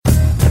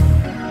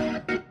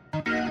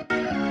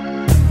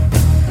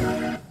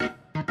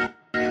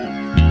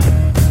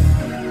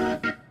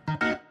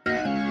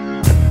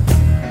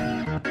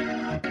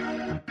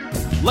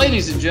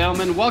Ladies and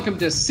gentlemen, welcome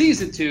to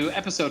Season 2,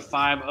 Episode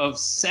 5 of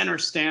Center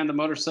Stand, the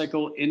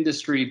Motorcycle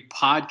Industry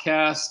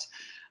Podcast.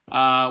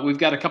 We've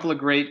got a couple of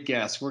great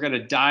guests. We're going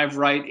to dive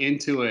right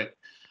into it.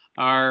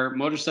 Our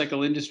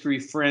motorcycle industry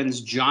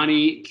friends,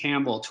 Johnny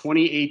Campbell,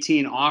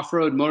 2018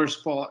 Off-Road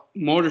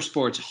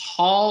Motorsports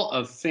Hall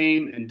of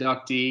Fame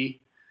inductee,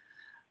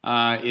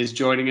 is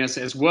joining us,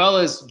 as well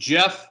as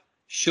Jeff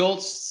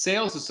Schultz,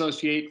 sales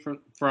associate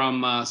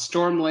from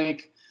Storm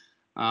Lake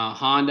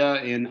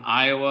Honda in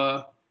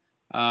Iowa.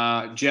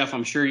 Jeff,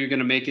 I'm sure you're going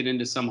to make it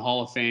into some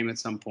Hall of Fame at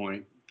some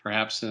point,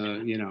 perhaps,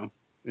 in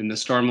the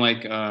Storm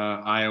Lake,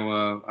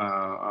 Iowa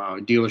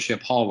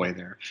dealership hallway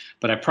there.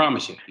 But I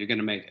promise you, you're going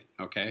to make it,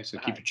 okay? So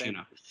keep your chin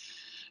up.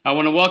 I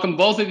want to welcome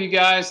both of you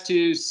guys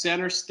to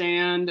Center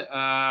Stand.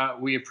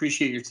 We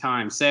appreciate your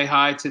time. Say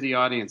hi to the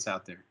audience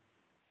out there.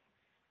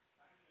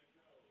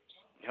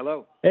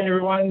 Hello. Hey,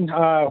 everyone.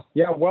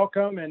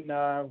 Welcome, and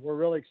we're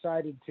really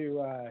excited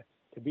to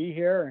be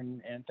here,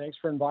 and thanks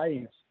for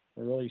inviting us.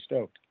 We're really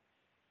stoked.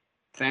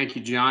 Thank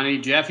you, Johnny.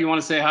 Jeff, you want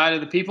to say hi to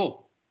the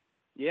people?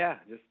 Yeah,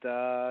 just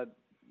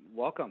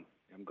welcome.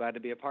 I'm glad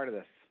to be a part of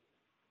this.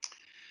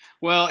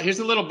 Well, here's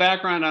a little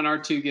background on our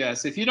two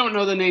guests. If you don't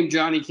know the name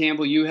Johnny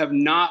Campbell, you have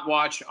not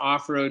watched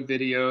off-road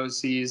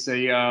videos. He's a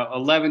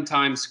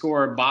 11-time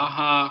scorer,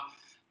 Baja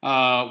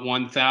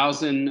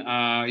 1000.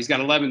 He's got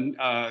 11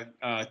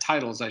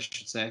 titles, I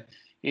should say,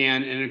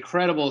 and an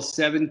incredible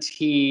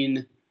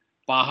 17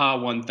 Baja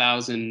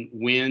 1000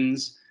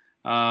 wins.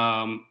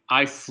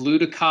 I flew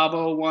to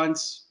Cabo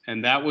once,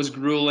 and that was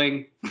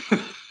grueling.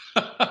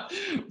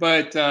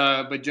 But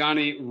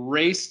Johnny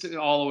raced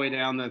all the way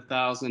down the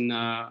 1,000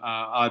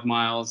 odd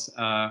miles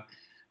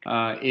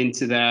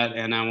into that,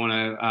 and I want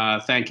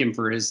to thank him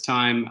for his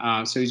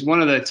time. So he's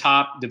one of the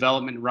top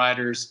development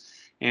riders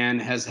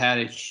and has had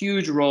a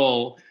huge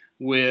role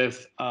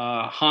with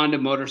Honda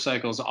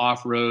motorcycles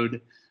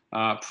off-road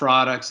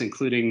products,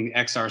 including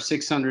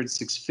XR600,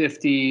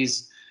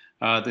 650s,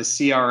 the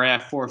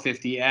CRF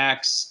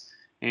 450X,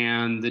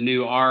 and the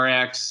new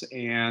RX,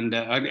 and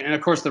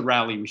of course the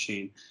Rally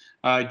Machine.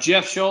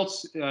 Jeff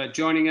Schultz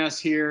joining us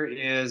here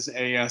is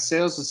a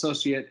sales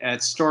associate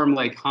at Storm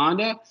Lake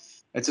Honda.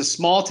 It's a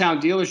small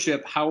town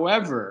dealership.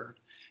 However,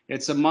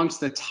 it's amongst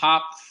the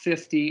top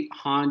 50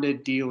 Honda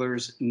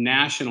dealers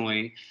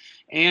nationally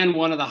and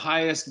one of the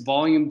highest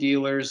volume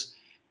dealers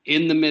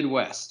in the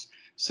Midwest.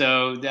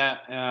 So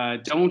that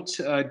don't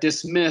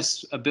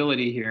dismiss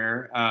ability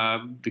here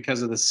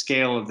because of the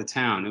scale of the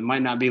town. It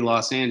might not be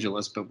Los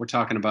Angeles, but we're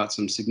talking about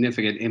some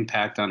significant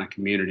impact on a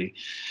community.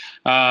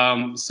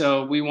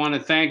 So we want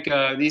to thank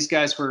these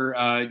guys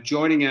for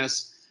joining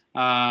us,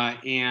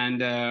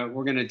 and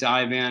we're going to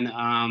dive in.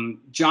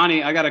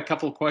 Johnny, I got a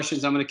couple of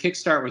questions. I'm going to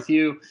kickstart with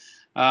you,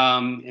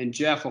 and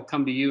Jeff, will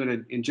come to you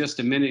in just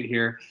a minute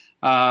here.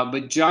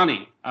 But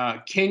Johnny,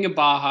 King of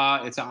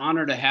Baja, it's an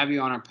honor to have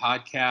you on our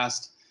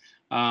podcast.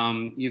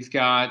 You've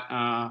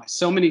got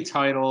so many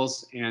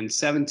titles and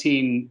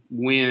 17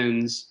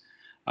 wins.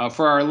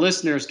 For our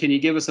listeners, can you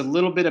give us a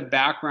little bit of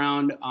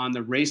background on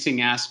the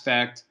racing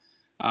aspect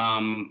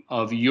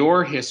of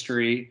your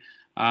history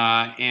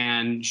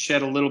and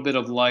shed a little bit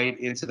of light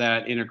into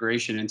that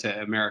integration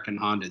into American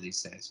Honda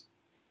these days?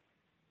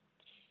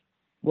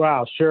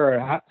 Wow, sure.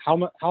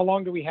 How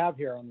long do we have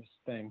here on this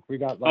thing? We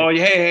got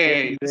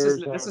hey.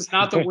 This is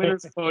not the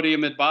winner's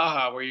podium at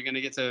Baja where you're going to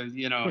get to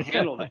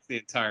handle this the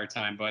entire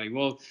time, buddy.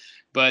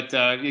 But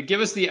give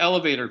us the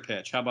elevator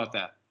pitch. How about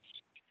that?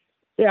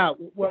 Yeah.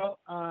 Well,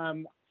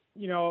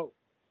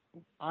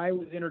 I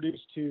was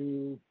introduced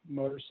to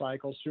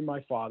motorcycles through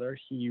my father.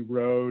 He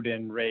rode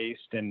and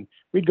raced, and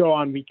we'd go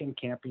on weekend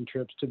camping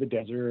trips to the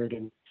desert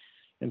and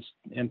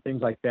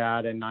things like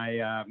that. And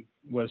I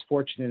was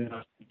fortunate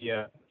enough to be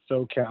a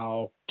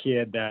SoCal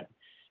kid that,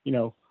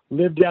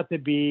 lived at the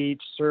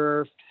beach,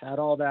 surfed, had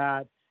all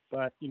that.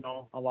 But,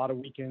 a lot of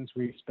weekends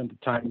we spent the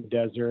time in the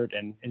desert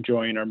and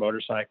enjoying our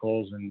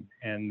motorcycles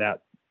and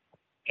that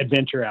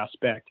adventure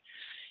aspect.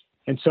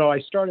 And so I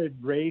started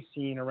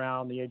racing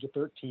around the age of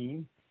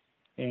 13,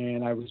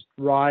 and I was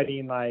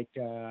riding like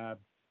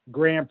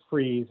Grand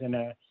Prix.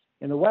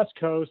 In the West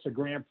Coast, a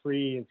Grand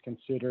Prix is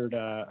considered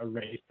a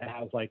race that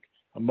has like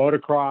a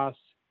motocross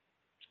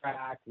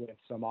track with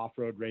some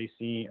off-road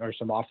racing or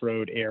some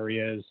off-road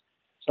areas,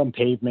 some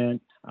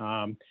pavement.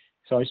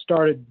 So I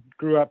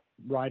grew up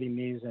riding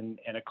these in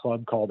a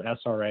club called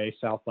SRA,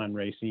 Southland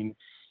Racing,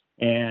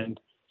 and,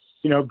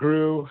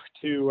 grew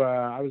to,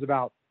 I was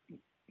about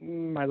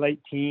my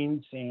late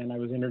teens, and I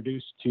was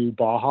introduced to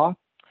Baja,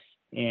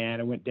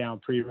 and I went down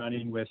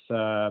pre-running with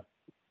a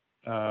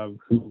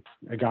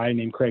guy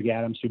named Craig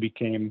Adams, who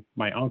became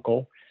my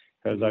uncle,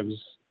 because I was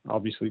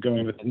obviously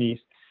going with Denise,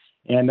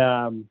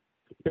 and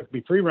he took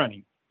me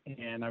pre-running,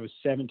 and I was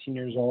 17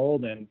 years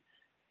old and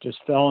just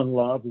fell in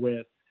love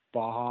with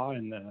Baja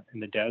in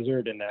the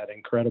desert and that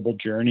incredible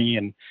journey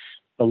and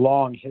the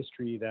long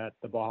history that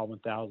the Baja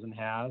 1000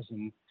 has.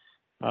 And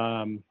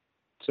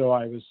so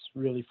I was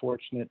really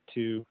fortunate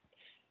to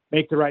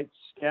make the right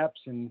steps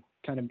and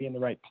kind of be in the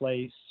right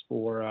place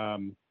for,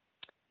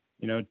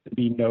 to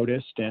be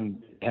noticed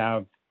and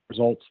have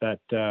results that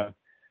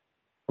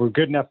were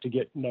good enough to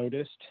get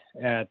noticed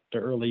at the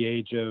early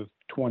age of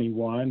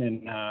 21.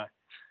 And,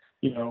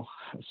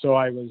 so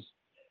I was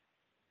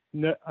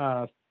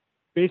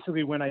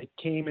basically, when I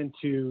came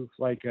into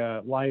like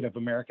light of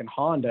American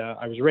Honda,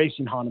 I was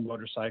racing Honda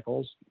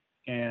motorcycles,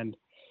 and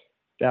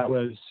that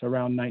was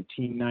around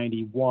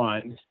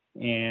 1991.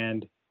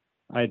 And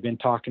I had been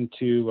talking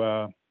to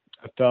a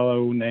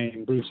fellow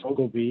named Bruce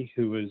Ogilvie,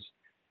 who was,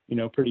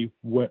 pretty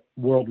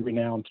world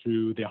renowned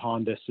through the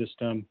Honda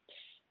system.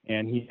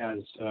 And he has,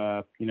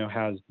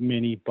 has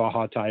many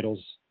Baja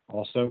titles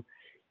also.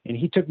 And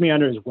he took me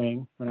under his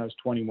wing when I was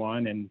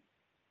 21. And,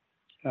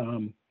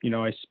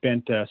 I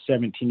spent a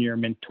 17-year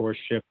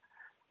mentorship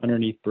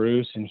underneath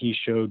Bruce, and he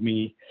showed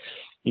me,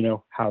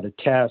 how to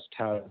test,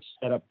 how to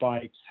set up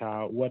bikes,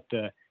 what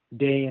the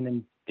day in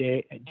and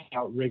day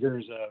out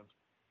rigors of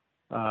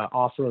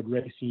off-road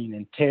racing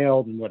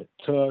entailed and what it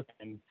took,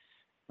 and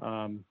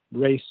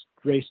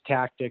race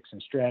tactics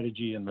and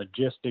strategy and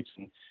logistics,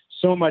 and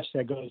so much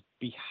that goes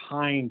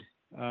behind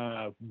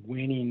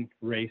winning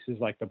races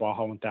like the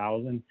Baja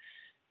 1000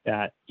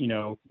 that,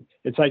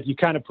 it's like you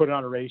kind of put it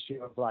on a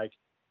ratio of like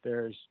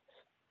there's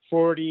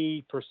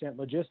 40%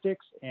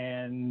 logistics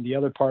and the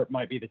other part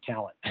might be the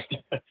talent.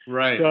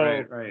 Right,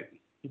 so, right.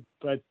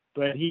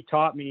 But he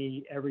taught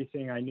me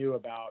everything I knew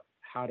about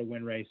how to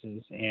win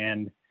races,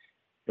 and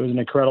it was an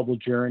incredible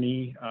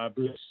journey.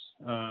 Bruce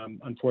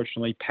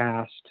unfortunately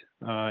passed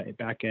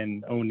back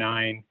in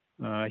 2009.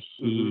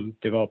 He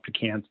developed a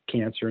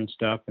cancer and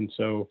stuff, and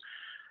so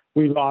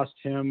we lost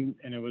him,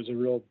 and it was a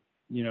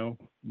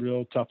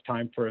real tough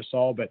time for us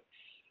all. But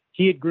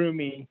he had groomed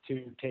me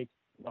to take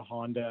the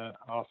Honda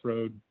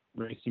off-road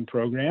racing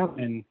program,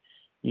 and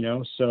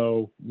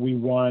so we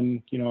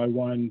won. I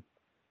won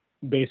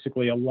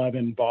basically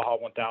 11 Baja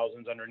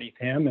 1000s underneath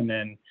him, and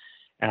then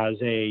as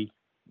a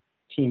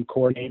team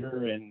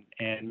coordinator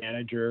and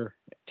manager,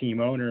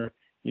 team owner,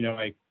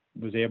 I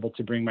was able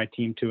to bring my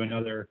team to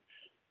another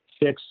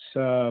 6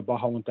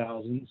 Baja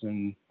 1000s,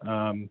 and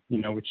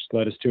which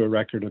led us to a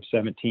record of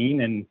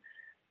 17. And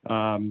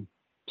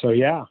so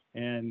yeah,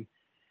 and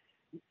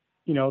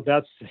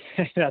that's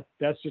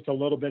just a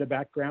little bit of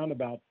background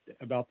about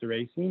the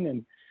racing,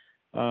 and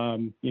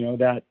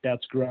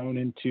that's grown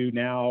into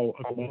now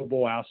a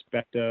global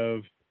aspect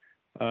of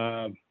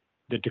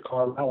the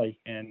Dakar Rally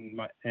and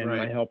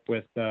my help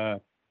with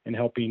and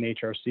helping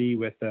HRC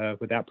with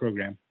that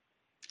program.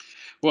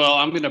 Well,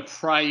 I'm going to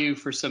pry you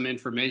for some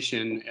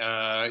information,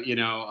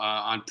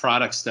 on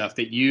product stuff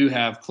that you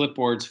have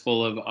clipboards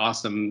full of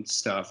awesome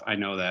stuff. I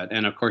know that.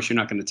 And of course, you're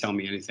not going to tell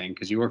me anything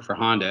because you work for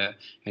Honda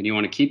and you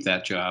want to keep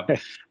that job.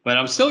 But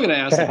I'm still going to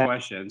ask the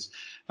questions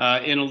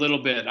in a little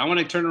bit. I want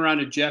to turn around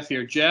to Jeff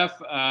here.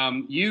 Jeff,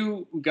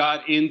 you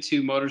got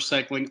into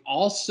motorcycling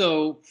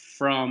also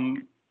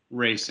from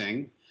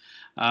racing.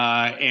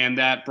 And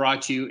that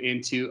brought you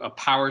into a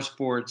power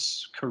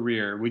sports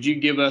career. Would you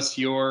give us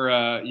your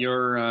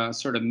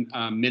sort of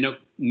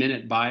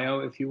minute bio,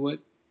 if you would?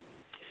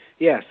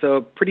 Yeah,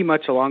 so pretty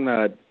much along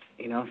the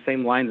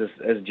same lines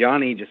as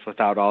Johnny, just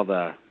without all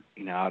the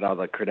all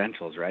the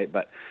credentials, right?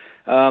 But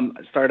I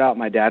started out,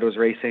 my dad was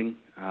racing,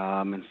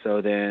 and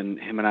so then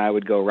him and I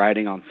would go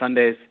riding on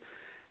Sundays.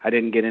 I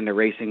didn't get into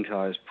racing till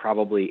I was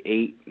probably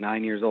 8,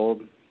 9 years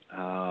old.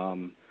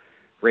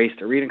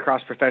 Raced arena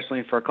cross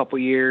professionally for a couple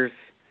years.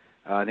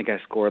 I think I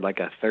scored like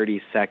a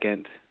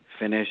 32nd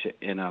finish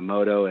in a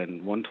moto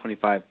and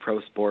 125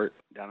 pro sport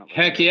down at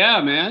Heck yeah,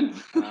 man.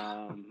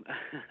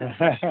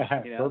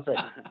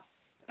 Perfect.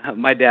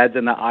 My dad's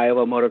in the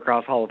Iowa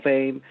Motocross Hall of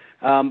Fame.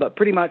 But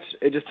pretty much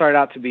it just started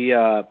out to be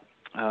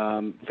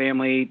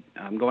family,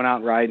 going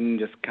out riding,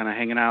 just kind of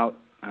hanging out,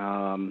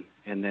 and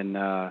then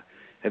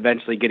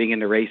eventually getting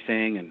into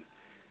racing,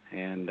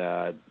 and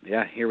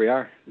yeah, here we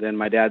are. Then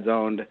my dad's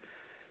owned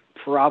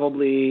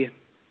probably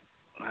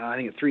I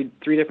think three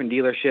different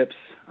dealerships.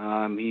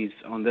 He's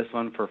owned this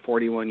one for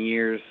 41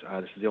 years.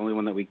 This is the only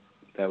one that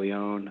we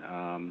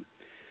own.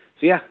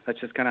 So yeah, that's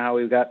just kind of how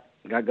we got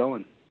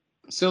going.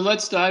 So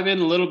let's dive in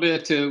a little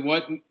bit to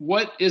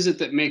what is it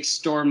that makes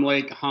Storm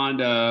Lake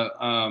Honda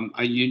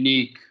a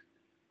unique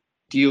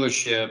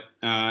dealership,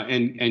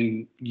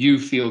 and you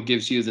feel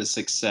gives you the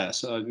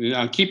success.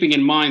 Keeping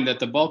in mind that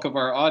the bulk of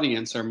our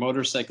audience are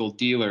motorcycle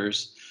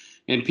dealers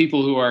and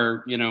people who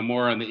are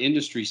more on the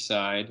industry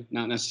side,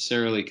 not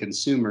necessarily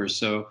consumers.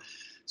 So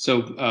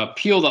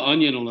peel the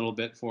onion a little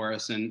bit for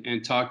us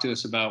and talk to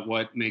us about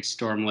what makes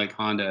Storm Lake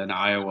Honda in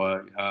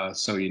Iowa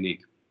so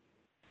unique.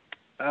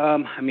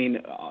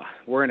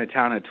 We're in a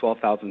town of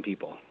 12,000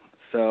 people,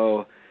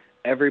 so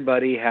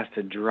everybody has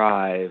to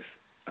drive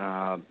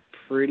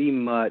pretty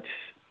much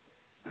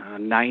we're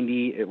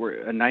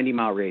a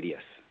 90-mile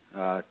radius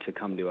to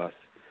come to us.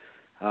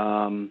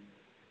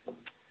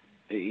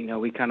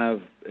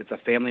 It's a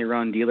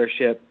family-run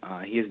dealership.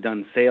 He has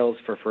done sales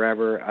for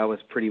forever. I was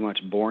pretty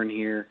much born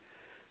here,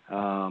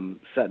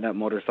 setting up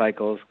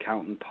motorcycles,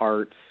 counting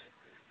parts,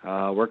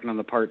 working on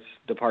the parts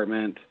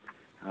department,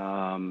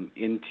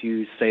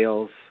 into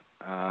sales,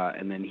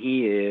 and then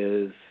he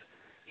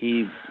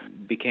he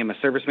became a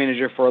service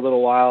manager for a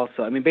little while.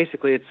 So I mean,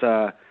 basically, it's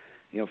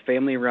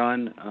family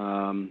run.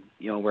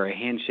 Where a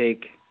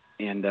handshake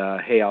and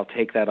hey, I'll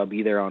take that. I'll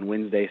be there on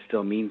Wednesday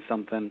still means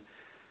something.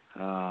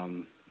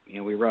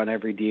 We run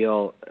every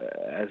deal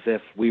as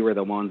if we were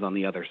the ones on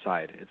the other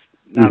side. It's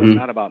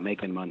not about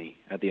making money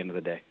at the end of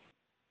the day.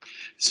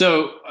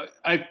 So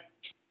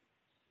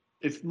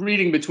if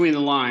reading between the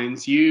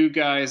lines, you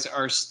guys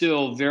are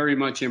still very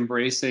much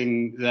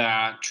embracing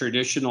that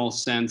traditional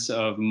sense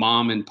of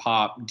mom and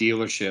pop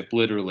dealership,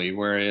 literally,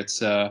 where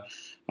it's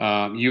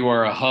you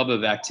are a hub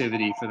of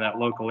activity for that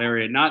local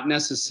area, not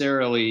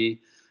necessarily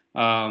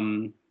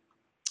leaning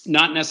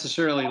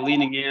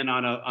in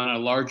on a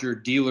larger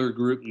dealer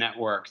group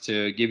network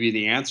to give you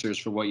the answers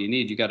for what you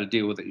need. You got to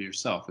deal with it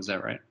yourself. Is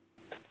that right?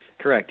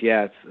 Correct.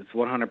 Yeah, it's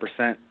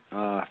 100%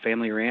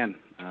 family ran.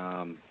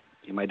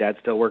 My dad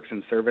still works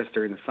in service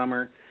during the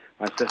summer.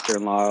 My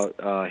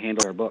sister-in-law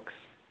handles our books.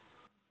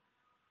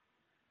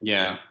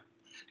 Yeah,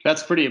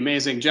 that's pretty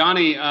amazing,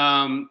 Johnny.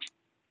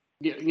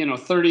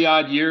 30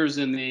 odd years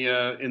in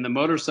the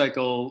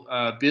motorcycle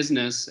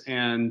business,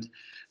 and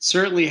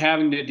certainly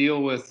having to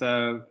deal with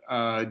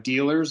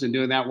dealers and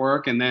doing that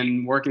work, and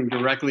then working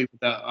directly with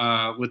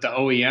the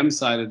OEM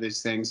side of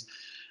these things.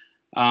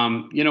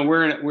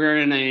 We're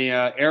in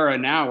a era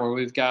now where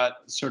we've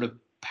got sort of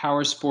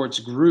power sports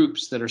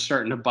groups that are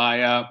starting to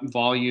buy up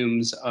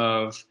volumes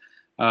of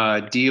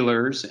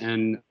dealers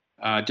and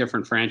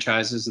different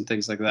franchises and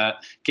things like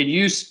that. Can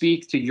you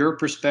speak to your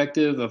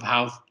perspective of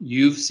how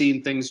you've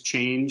seen things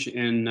change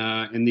in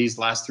these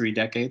last 3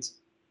 decades?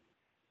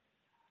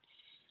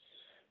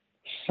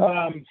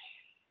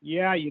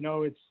 Yeah,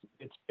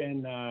 it's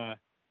been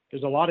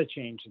there's a lot of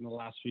change in the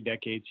last few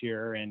decades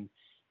here, and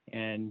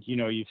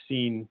you've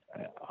seen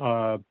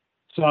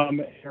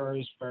some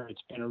areas where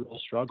it's been a real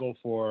struggle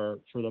for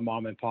the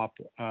mom and pop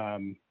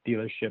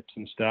dealerships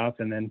and stuff,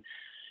 and then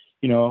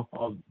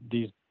all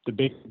the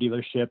big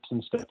dealerships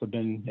and stuff have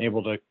been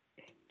able to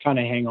kind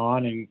of hang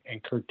on and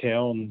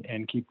curtail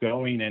and keep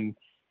going, and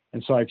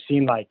so I've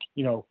seen those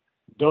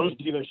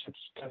dealerships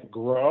kind of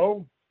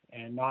grow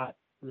and not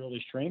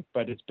really shrink,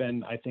 but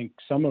I think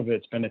some of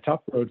it's been a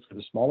tough road for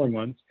the smaller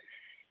ones,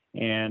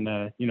 and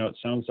it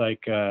sounds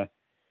like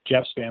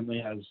Jeff's family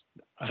has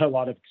a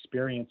lot of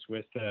experience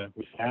with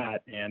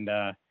that, and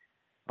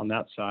on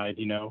that side,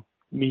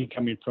 me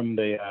coming from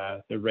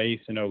the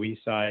race and OE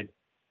side,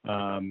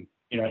 I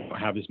don't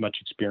have as much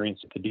experience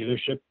at the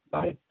dealership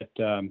side, but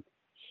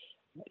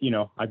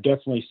I've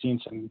definitely seen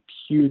some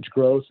huge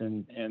growth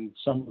in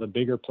some of the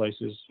bigger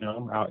places,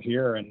 out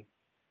here, and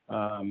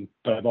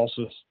but I've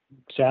also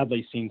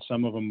sadly seen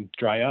some of them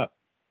dry up.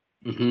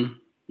 Mm-hmm.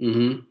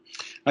 Mm-hmm.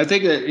 I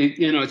think that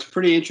it's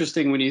pretty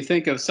interesting when you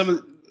think of some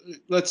of.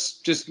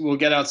 We'll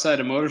get outside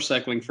of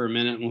motorcycling for a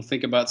minute, and we'll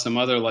think about some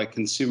other like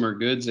consumer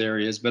goods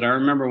areas. But I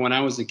remember when I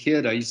was a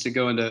kid, I used to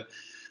go into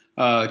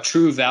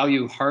True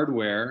Value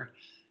Hardware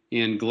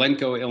in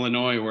Glencoe,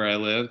 Illinois, where I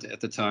lived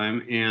at the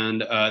time,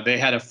 and they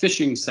had a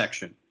fishing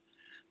section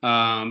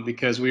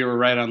because we were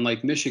right on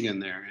Lake Michigan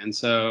there. And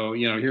so,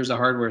 here's a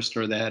hardware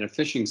store that had a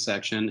fishing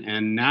section,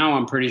 and now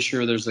I'm pretty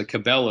sure there's a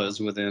Cabela's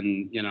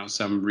within,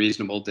 some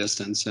reasonable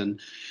distance, and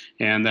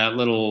that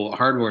little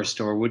hardware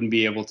store wouldn't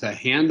be able to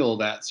handle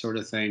that sort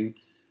of thing.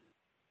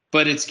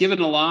 But it's given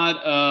a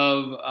lot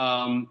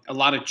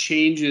of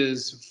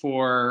changes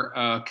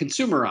for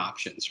consumer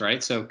options,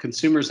 right? So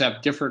consumers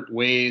have different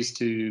ways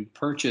to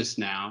purchase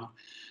now.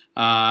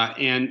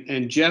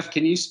 And Jeff,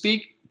 can you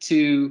speak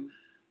to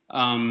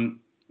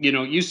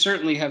you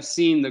certainly have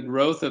seen the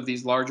growth of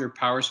these larger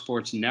power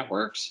sports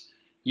networks.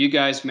 You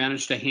guys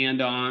managed to hold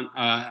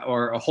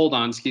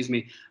on,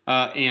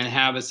 and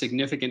have a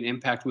significant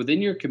impact within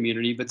your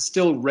community, but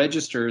still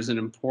register as an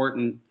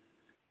important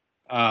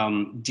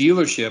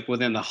dealership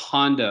within the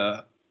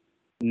Honda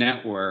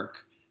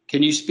network.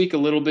 Can you speak a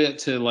little bit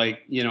to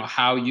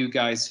how you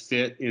guys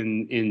fit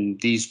in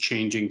these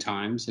changing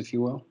times, if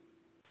you will?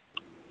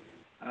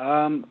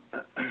 I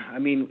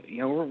mean,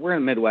 we're in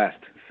the Midwest,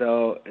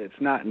 so it's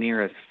not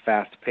near as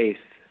fast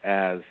paced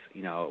as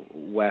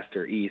West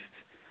or East.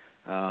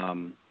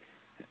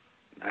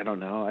 I don't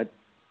know. I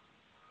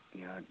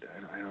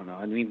don't know.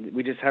 I mean,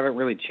 we just haven't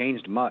really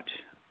changed much.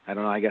 I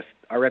don't know. I guess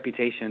our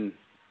reputation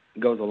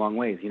goes a long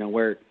ways.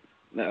 Where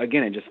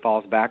again, it just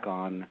falls back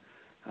on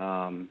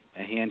a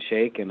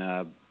handshake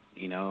and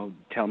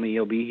tell me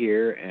you'll be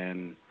here,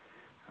 and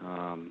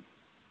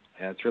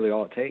that's really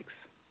all it takes.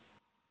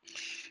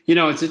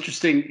 It's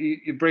interesting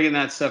you bringing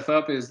that stuff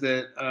up. Is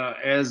that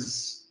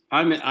as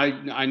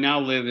I now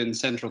live in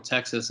Central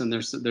Texas, and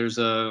there's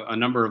a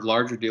number of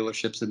larger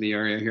dealerships in the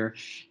area here,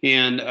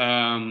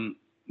 and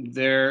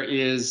there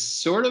is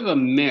sort of a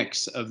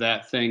mix of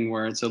that thing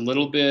where it's a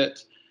little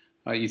bit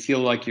you feel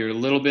like you're a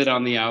little bit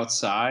on the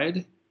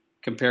outside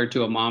compared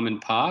to a mom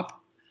and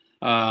pop,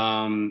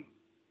 but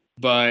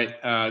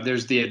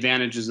there's the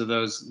advantages of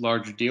those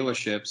larger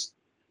dealerships.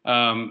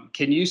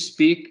 Can you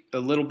speak a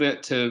little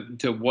bit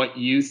to what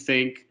you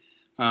think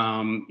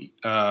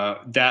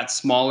that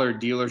smaller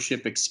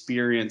dealership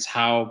experience,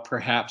 how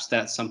perhaps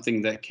that's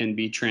something that can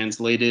be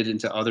translated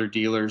into other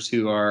dealers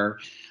who are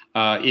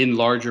in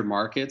larger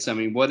markets? I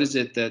mean, what is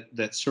it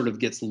that sort of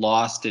gets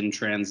lost in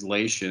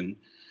translation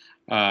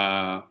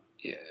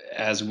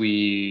as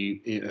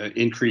we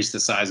increase the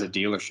size of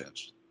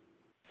dealerships?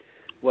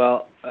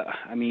 Well,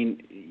 I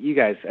mean, you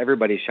guys,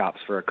 everybody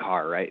shops for a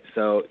car, right?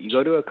 So you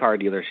go to a car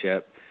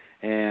dealership,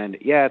 and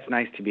yeah, it's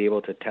nice to be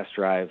able to test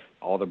drive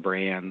all the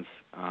brands,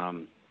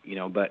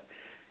 but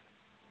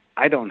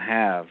I don't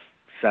have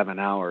 7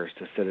 hours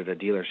to sit at a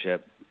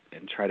dealership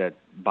and try to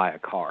buy a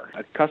car.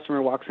 A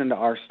customer walks into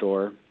our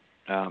store,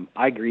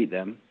 I greet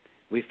them,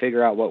 we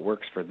figure out what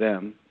works for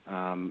them.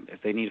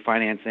 If they need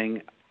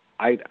financing,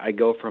 I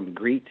go from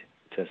greet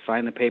to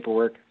sign the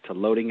paperwork to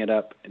loading it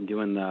up and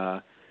doing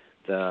the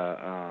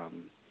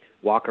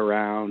walk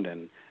around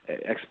and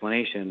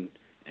explanation,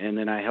 and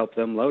then I help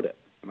them load it.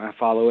 And I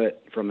follow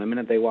it from the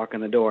minute they walk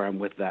in the door. I'm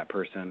with that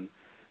person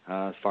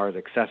as far as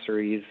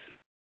accessories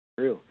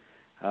through.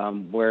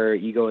 Where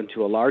you go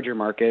into a larger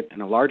market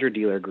and a larger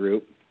dealer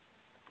group,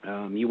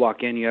 you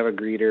walk in, you have a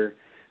greeter,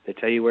 they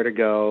tell you where to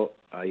go,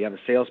 you have a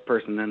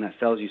salesperson then that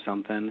sells you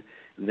something,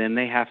 then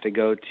they have to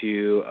go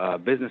to a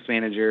business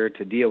manager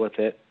to deal with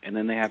it, and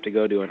then they have to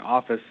go to an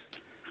office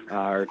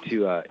or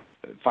to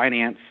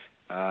finance.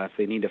 If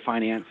they need to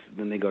finance,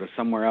 then they go to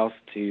somewhere else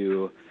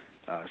to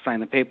sign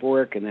the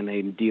paperwork, and then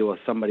they deal with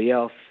somebody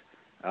else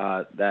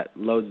that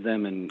loads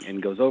them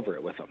and goes over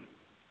it with them.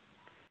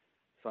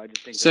 So I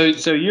just think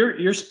so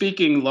you're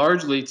speaking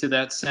largely to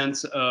that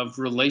sense of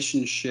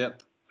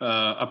relationship,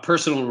 a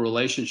personal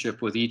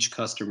relationship with each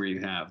customer you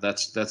have.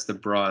 That's the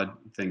broad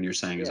thing you're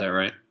saying. Yeah. Is that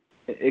right?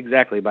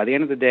 Exactly. By the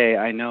end of the day,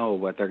 I know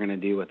what they're going to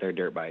do with their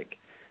dirt bike.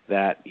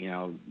 That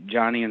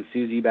Johnny and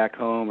Susie back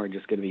home are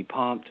just going to be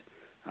pumped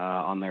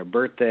on their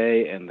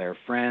birthday, and their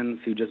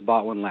friends who just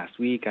bought one last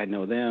week, I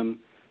know them.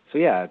 So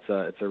yeah,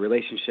 it's a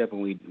relationship,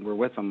 and we're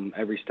with them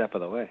every step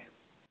of the way.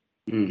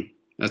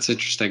 That's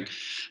interesting.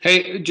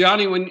 Hey,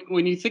 Johnny,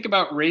 when you think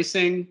about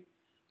racing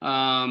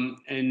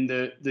and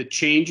the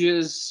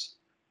changes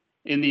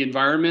in the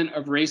environment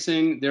of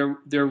racing,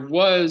 there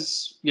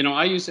was,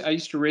 I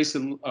used to race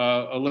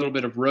a little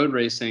bit of road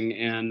racing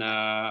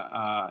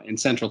in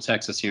Central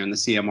Texas here in the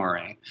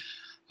CMRA.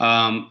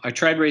 I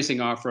tried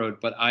racing off-road,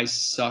 but I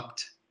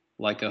sucked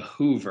like a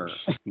Hoover,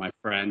 my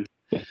friend.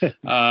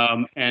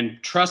 And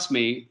trust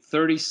me,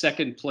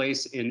 32nd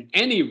place in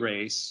any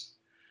race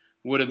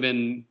would have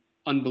been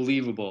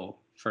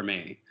unbelievable for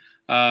me.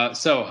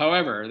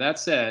 However, that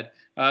said,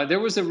 there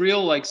was a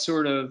real like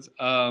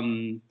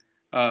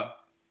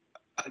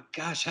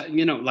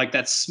like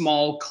that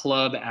small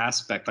club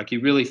aspect. Like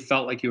you really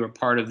felt like you were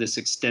part of this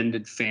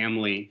extended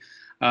family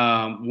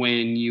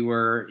when you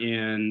were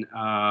in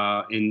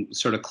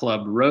sort of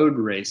club road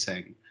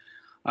racing.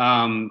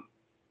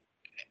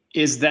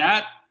 Is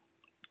that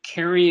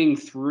carrying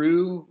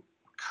through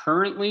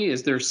currently?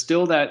 Is there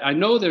still that? I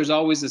know there's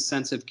always a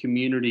sense of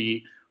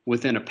community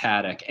within a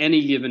paddock.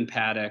 Any given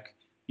paddock,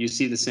 you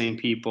see the same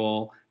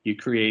people, you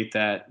create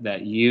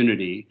that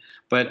unity.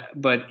 But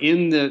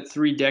in the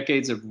 3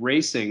 decades of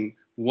racing,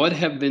 what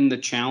have been the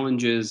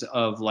challenges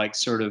of like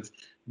sort of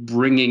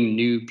bringing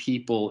new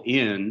people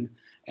in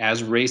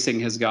as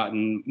racing has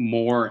gotten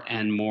more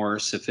and more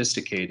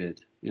sophisticated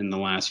in the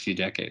last few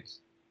decades?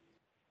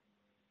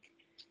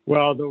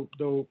 Well,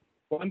 the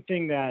one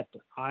thing that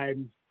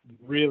I'm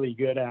really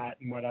good at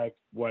and what I've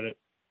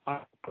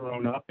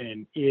grown up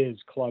in is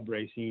club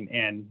racing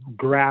and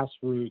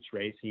grassroots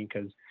racing,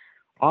 because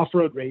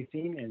off-road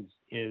racing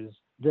is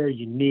very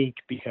unique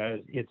because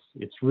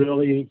it's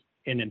really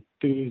an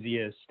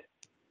enthusiast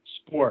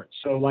sport.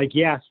 So like,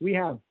 yes, we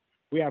have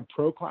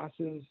pro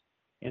classes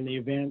in the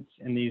events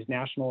and these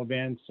national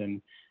events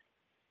and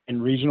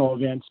regional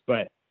events,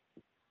 but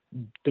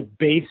the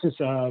basis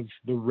of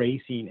the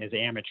racing is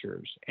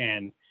amateurs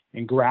and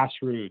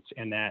grassroots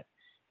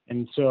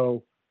and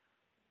so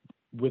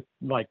with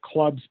like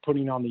clubs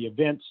putting on the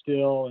event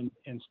still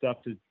and stuff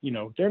that,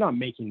 they're not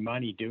making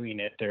money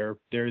doing it.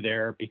 They're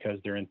there because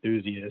they're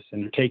enthusiasts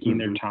and they're taking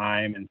their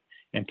time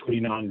and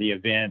putting on the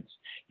events,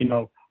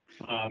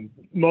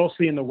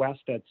 mostly in the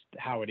West, that's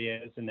how it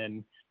is. And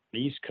then the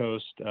East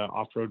Coast,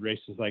 off-road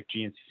races like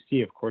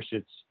GNCC, of course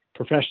it's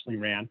professionally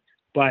ran,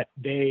 but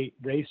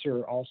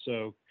Racer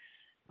also,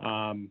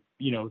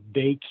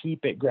 they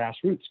keep it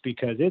grassroots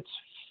because it's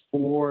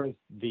for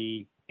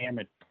the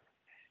amateur,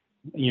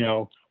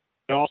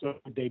 also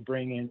they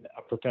bring in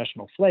a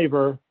professional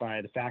flavor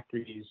by the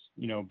factories,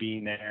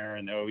 being there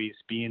and the OEs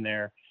being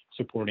there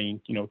supporting,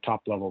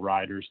 top level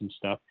riders and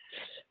stuff.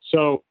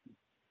 So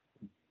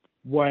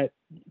what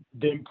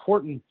the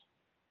important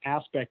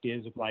aspect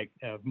is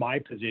of my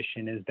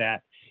position is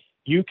that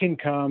you can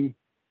come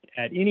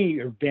at any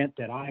event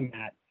that I'm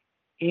at,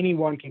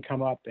 anyone can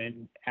come up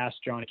and ask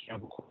Johnny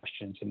Campbell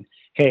questions and,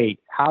 hey,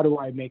 how do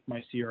I make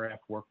my CRF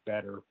work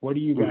better? What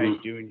do you guys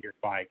do in your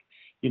bike?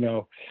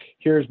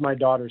 Here's my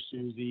daughter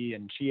Susie,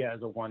 and she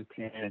has a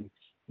 110 and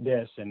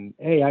this, and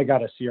hey, I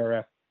got a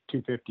CRF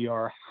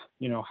 250R.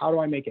 How do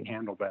I make it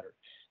handle better?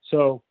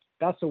 So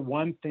that's the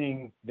one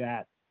thing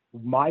that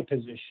my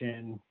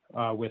position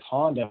with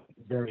Honda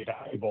is very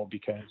valuable,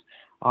 because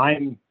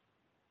I'm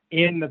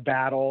in the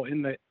battle,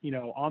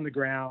 on the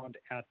ground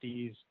at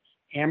these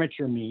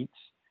amateur meets,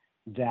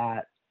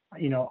 that,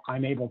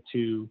 I'm able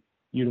to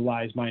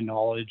utilize my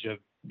knowledge of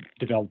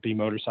developing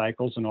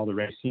motorcycles and all the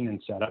racing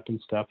and setup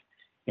and stuff,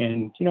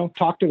 and,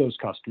 talk to those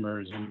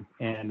customers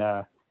and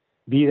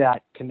be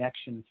that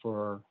connection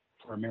for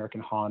American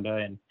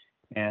Honda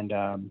and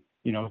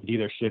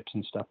dealerships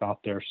and stuff out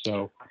there.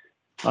 So,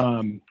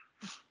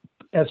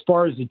 as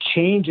far as the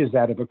changes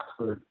that have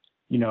occurred,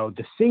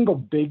 the single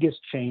biggest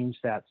change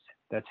that's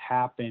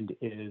happened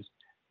is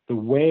the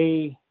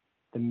way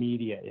the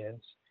media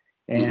is,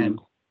 and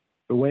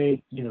the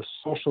way,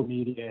 social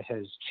media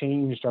has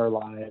changed our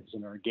lives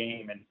and our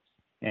game,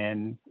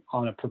 and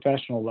on a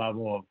professional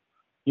level of,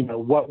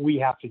 what we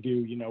have to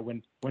do.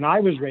 When I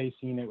was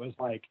racing, it was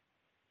like,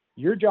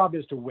 your job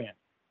is to win.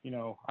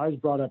 I was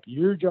brought up,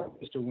 your job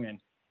is to win.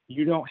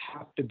 You don't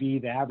have to be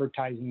the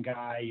advertising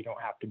guy. You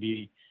don't have to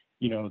be,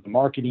 the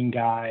marketing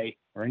guy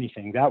or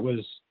anything. That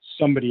was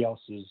somebody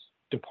else's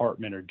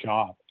department or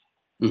job.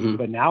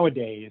 But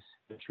nowadays,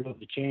 what's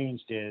really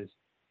changed is,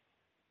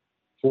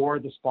 for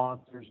the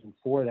sponsors and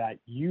for that,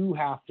 you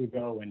have to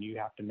go and you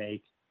have to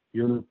make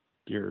your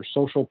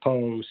social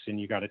posts, and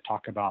you got to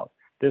talk about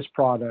this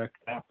product,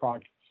 that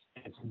product.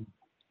 It's,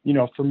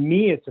 for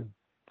me, it's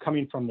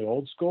coming from the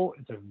old school,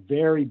 it's a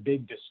very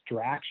big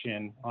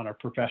distraction on a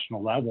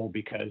professional level,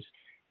 because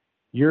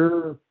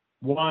you're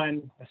a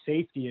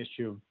safety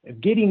issue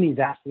of getting these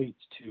athletes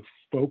to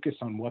focus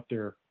on what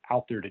they're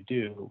out there to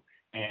do,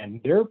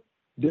 and they're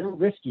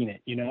risking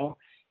it,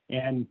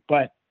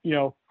 but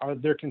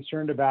they're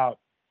concerned about,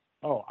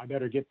 oh, I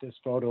better get this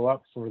photo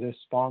up for this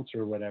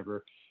sponsor or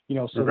whatever,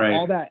 so right.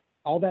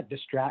 all that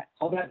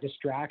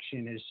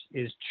distraction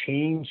is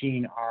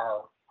changing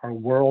our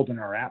world and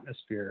our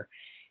atmosphere.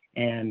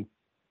 And,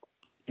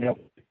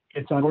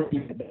 it's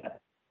unfortunate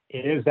that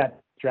it is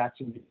that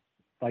distraction.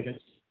 Like,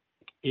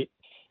 it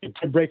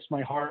breaks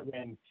my heart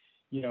when,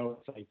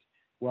 it's like,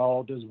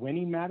 well, does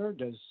winning matter?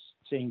 Does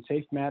staying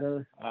safe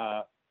matter?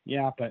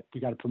 Yeah, but we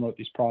got to promote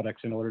these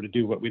products in order to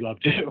do what we love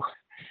to do.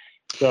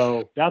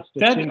 So that's the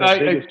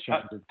biggest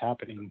change that's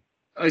happening.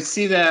 I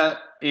see that,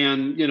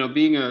 and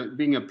being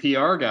a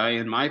PR guy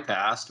in my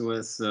past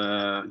with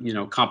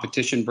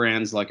competition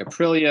brands like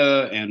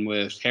Aprilia, and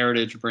with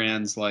heritage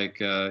brands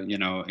like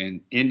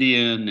in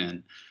Indian,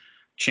 and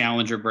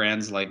challenger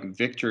brands like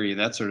Victory,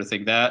 that sort of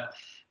thing. That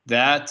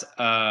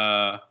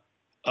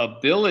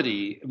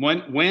ability,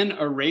 when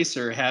a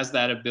racer has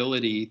that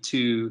ability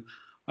to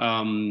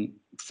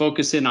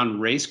focus in on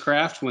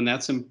racecraft, when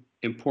that's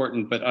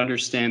important, but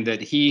understand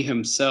that he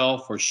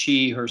himself or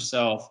she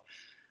herself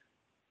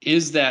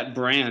is that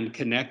brand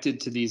connected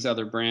to these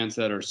other brands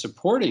that are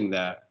supporting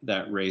that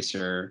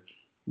racer,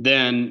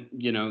 then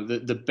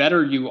the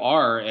better you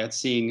are at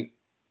seeing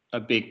a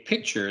big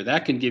picture,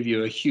 that can give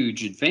you a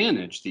huge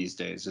advantage these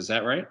days. Is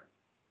that right?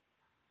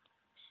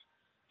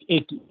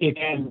 It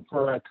can,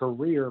 for a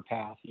career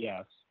path,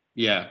 yes.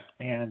 Yeah.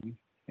 And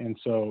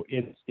so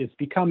it's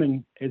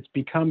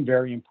become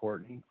very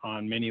important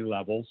on many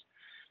levels.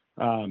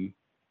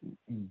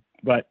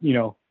 But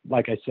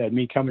like I said,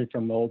 me coming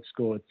from the old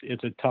school,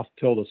 it's a tough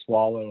pill to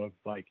swallow, of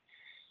like,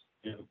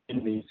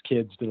 getting these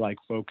kids to like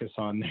focus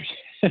on their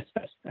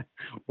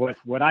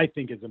what I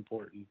think is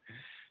important.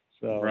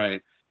 So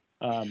right.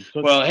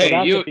 Well, hey,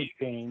 that's a big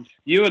change.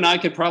 You and I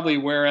could probably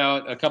wear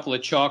out a couple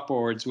of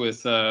chalkboards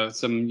with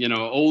some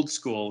old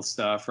school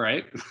stuff,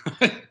 right?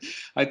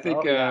 I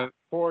think.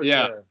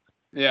 Sure.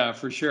 Yeah,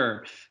 for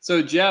sure.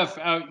 So Jeff,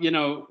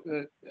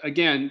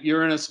 again,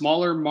 you're in a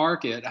smaller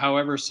market.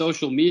 However,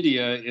 social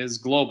media is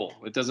global.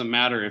 It doesn't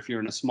matter if you're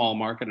in a small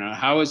market or not.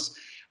 How is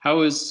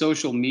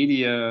social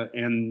media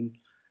and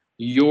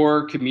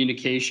your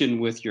communication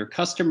with your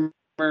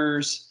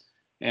customers,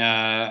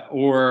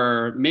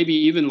 or maybe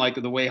even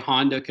like the way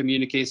Honda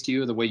communicates to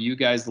you, the way you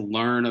guys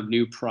learn of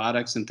new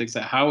products and things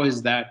how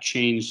has that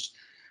changed,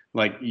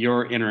 like,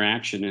 your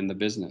interaction in the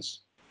business?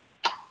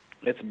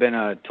 It's been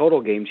a total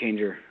game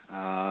changer.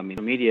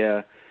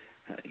 Media,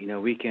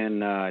 we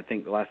can, I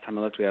think the last time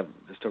I looked, we have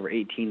just over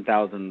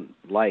 18,000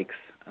 likes.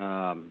 So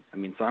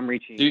I'm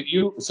reaching.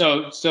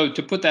 So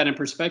to put that in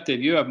perspective,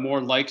 you have more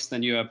likes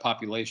than you have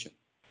population.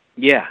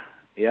 Yeah,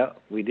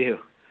 we do.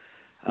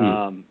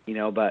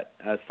 But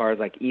as far as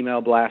like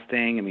email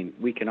blasting,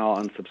 we can all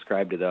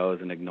unsubscribe to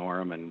those and ignore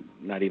them and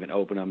not even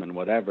open them and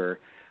whatever.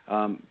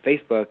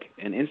 Facebook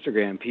and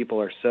Instagram, people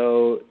are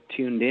so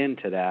tuned in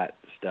to that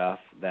stuff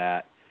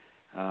that,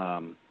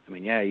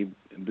 you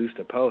boost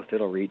a post,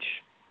 it'll reach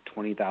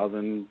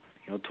 20,000,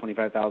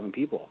 25,000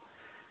 people.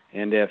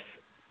 And it's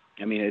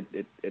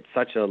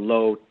such a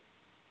low,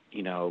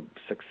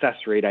 success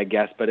rate, I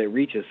guess, but it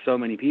reaches so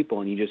many people,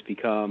 and you just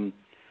become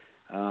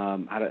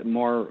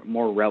more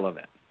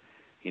relevant.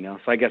 So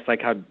I guess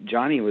like how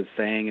Johnny was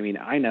saying,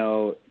 I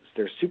know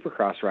there's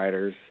Supercross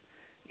riders,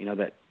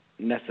 that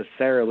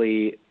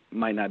necessarily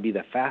might not be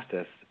the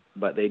fastest,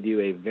 but they do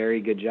a very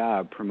good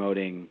job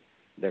promoting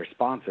their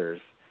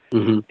sponsors.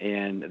 Hmm.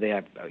 and they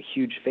have a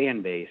huge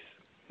fan base.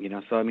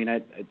 So I mean,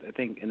 I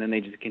think, and then they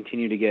just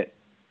continue to get,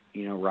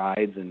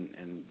 rides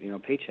and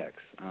paychecks.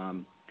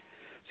 So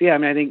yeah, I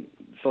mean, I think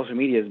social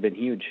media has been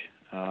huge,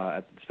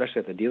 especially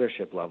at the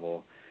dealership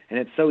level, and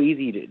it's so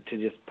easy to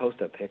just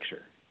post a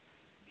picture.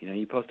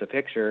 You post a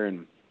picture,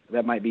 and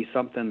that might be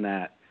something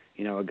that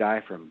a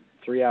guy from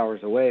 3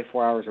 hours away,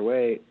 4 hours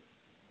away,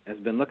 has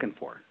been looking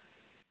for.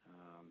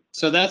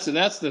 So that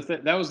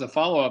was the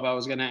follow-up I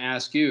was going to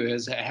ask you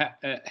is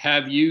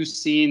have you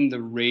seen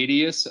the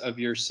radius of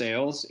your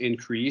sales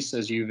increase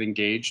as you've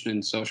engaged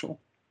in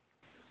social?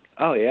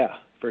 Oh yeah,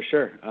 for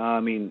sure. I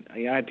mean, I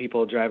had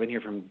people driving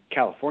here from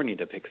California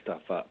to pick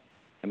stuff up.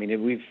 I mean,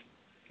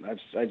 I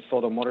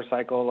sold a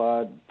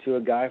motorcycle to a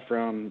guy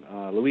from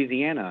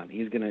Louisiana.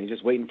 He's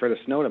just waiting for the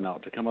snow to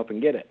melt to come up and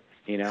get it.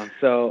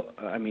 So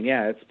I mean,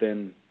 yeah, it's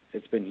been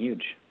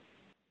huge.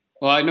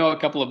 Well, I know a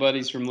couple of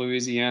buddies from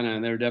Louisiana,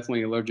 and they're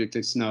definitely allergic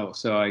to snow.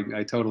 So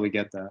I totally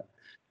get that.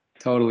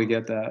 Totally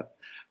get that.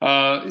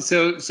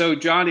 So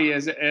Johnny,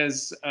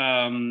 as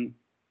when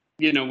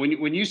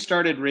you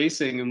started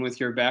racing and with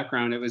your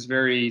background, it was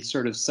very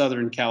sort of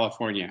Southern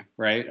California,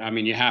 right? I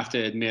mean, you have to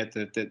admit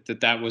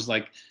that was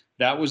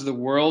the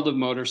world of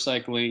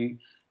motorcycling.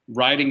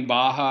 Riding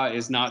Baja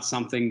is not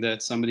something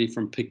that somebody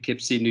from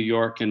Poughkeepsie, New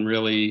York, can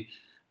really,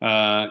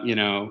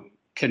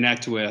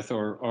 connect with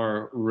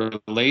or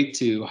relate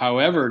to.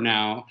 However,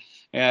 now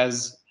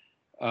as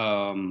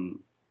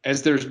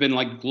there's been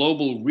like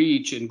global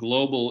reach and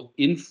global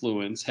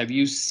influence, have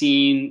you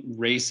seen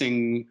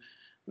racing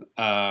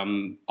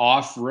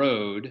off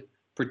road,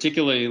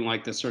 particularly in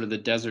like the sort of the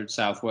desert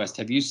Southwest?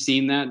 Have you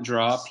seen that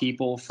draw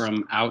people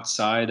from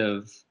outside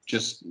of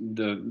just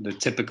the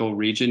typical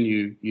region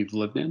you've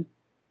lived in?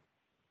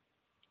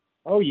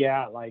 Oh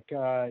yeah, like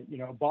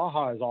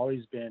Baja has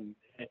always been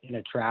an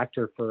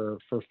attractor for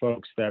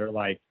folks that are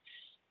like,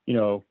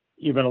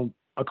 even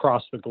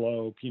across the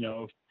globe.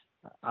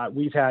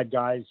 We've had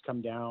guys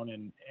come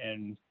down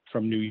and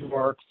from New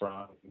York,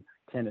 from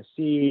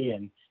Tennessee,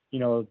 and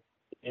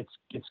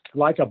it's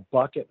like a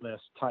bucket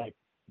list type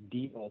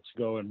deal to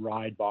go and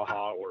ride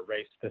Baja or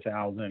race the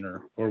 1,000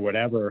 or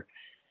whatever.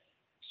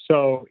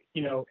 So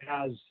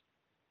as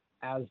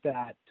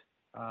that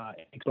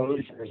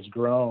exposure has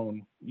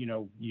grown,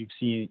 you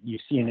see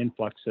an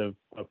influx of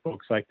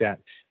folks like that.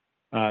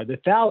 The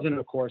 1,000,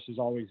 of course, has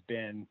always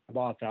been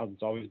Baja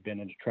 1,000's always been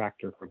an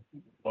attractor for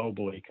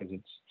globally because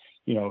it's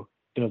the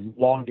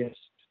longest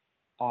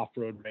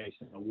off-road race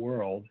in the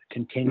world,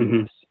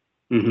 continuous.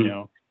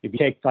 Mm-hmm. If you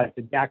take like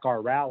the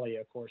Dakar Rally,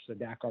 of course, the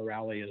Dakar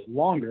Rally is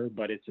longer,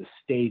 but it's a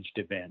staged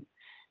event.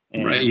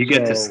 And right, you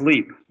get to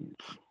sleep.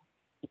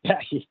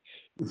 Yeah, you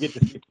get to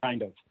sleep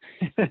kind of.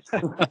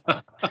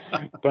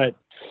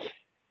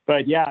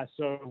 but yeah,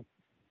 so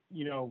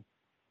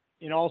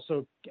and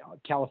also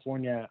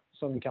California,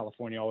 Southern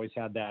California always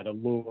had that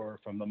allure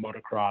from the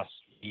motocross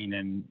scene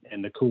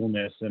and the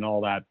coolness and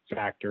all that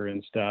factor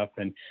and stuff.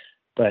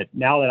 But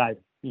now that I've,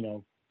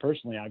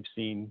 personally, I've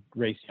seen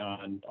racing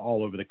on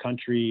all over the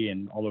country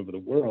and all over the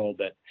world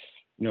that,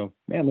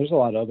 man, there's a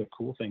lot of other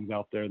cool things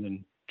out there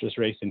than just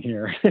racing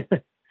here.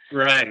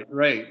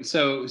 Right.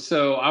 So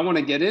I want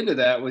to get into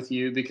that with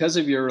you because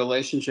of your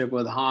relationship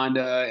with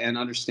Honda and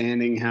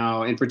understanding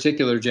how, in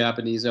particular,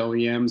 Japanese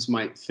OEMs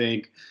might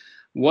think.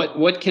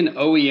 What can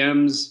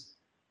OEMs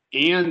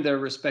and their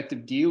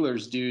respective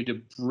dealers do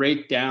to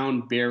break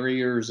down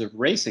barriers of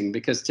racing?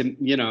 Because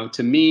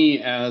to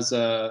me, as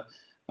a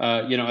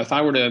if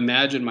I were to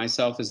imagine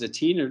myself as a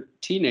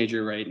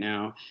teenager right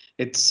now,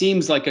 it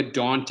seems like a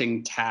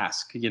daunting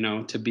task,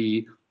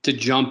 to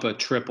jump a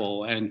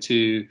triple and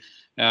to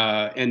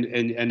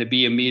and to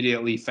be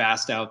immediately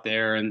fast out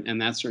there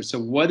and that sort of. So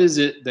what is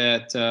it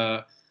that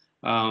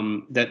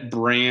that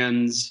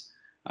brands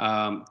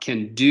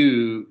can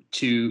do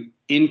to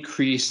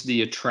increase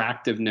the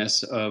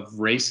attractiveness of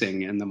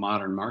racing in the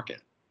modern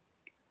market?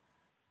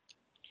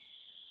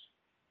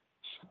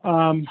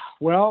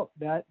 Well,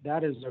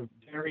 that is a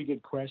very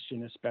good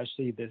question,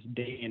 especially this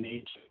day and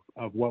age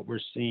of what we're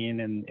seeing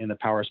in the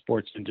power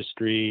sports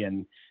industry,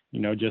 and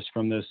just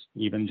from this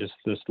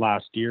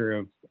last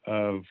year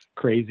of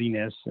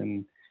craziness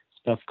and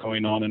stuff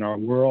going on in our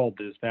world,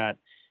 is that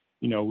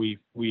we've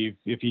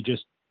if you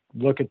just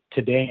look at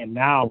today and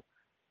now,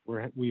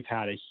 we've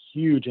had a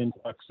huge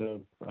influx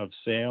of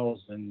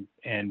sales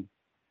and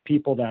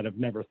people that have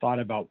never thought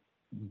about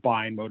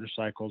buying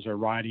motorcycles or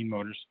riding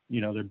motors.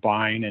 They're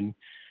buying and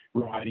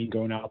riding,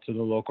 going out to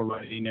the local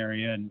riding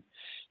area, and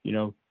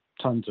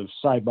tons of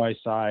side by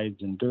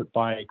sides and dirt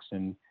bikes,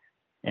 and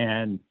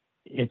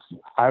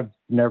I've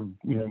never,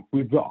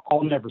 we've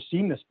all never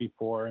seen this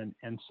before,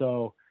 and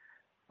so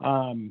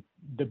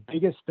the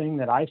biggest thing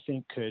that I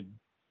think could,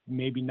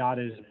 maybe not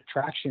as an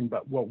attraction,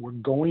 but what we're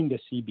going to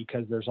see,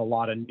 because there's a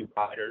lot of new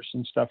riders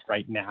and stuff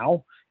right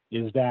now,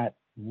 is that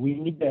we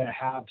need to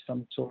have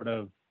some sort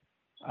of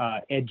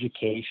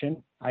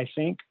education. I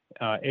think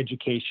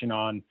education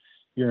on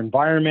your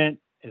environment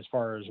as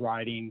far as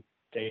riding,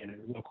 say in a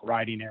local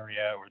riding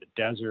area or the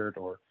desert,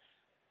 or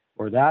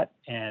for that,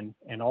 and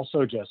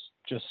also just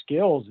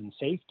skills and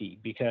safety,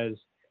 because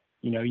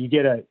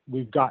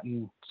we've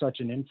gotten such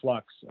an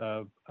influx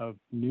of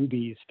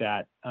newbies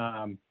that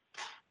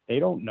they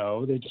don't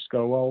know. They just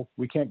go, well,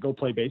 we can't go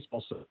play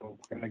baseball, so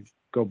we're going to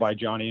go buy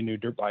Johnny a new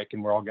dirt bike,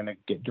 and we're all going to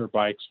get dirt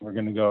bikes, and we're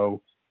going to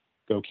go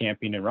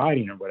camping and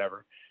riding or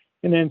whatever.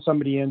 And then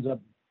somebody ends up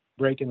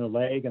breaking their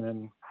leg and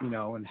then,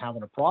 and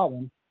having a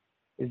problem.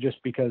 It's just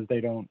because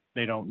they don't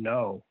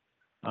know.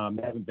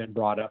 They haven't been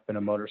brought up in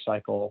a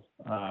motorcycle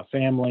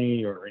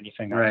family or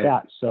anything like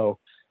that. So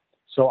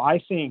I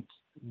think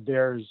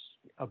there's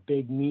a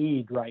big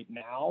need right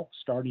now,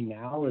 starting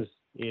now,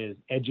 is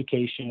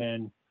education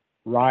and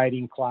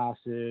riding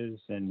classes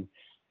and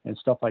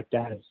stuff like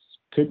that.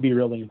 Could be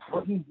really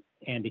important,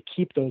 and to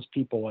keep those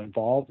people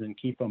involved and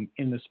keep them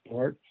in the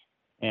sport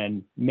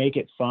and make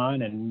it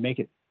fun and make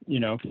it,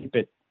 keep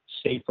it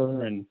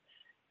safer and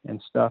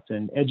stuff,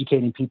 and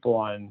educating people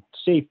on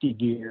safety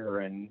gear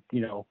and,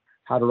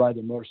 how to ride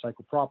the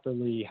motorcycle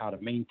properly, how to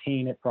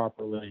maintain it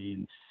properly.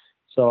 And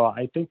so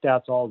I think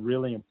that's all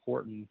really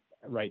important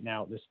right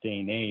now at this day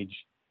and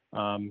age,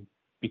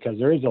 because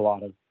there is a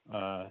lot of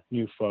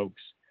new folks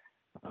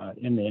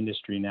in the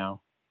industry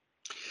now.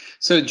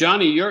 So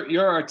Johnny,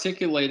 you're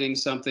articulating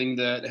something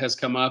that has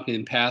come up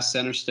in past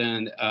Center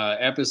Stand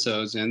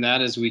episodes, and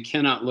that is we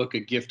cannot look a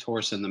gift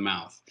horse in the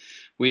mouth.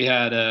 We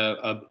had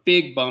a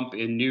big bump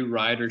in new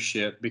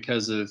ridership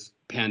because of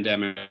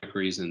pandemic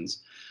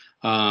reasons.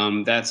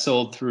 That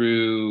sold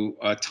through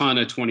a ton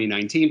of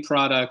 2019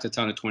 product, a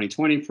ton of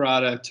 2020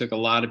 product, took a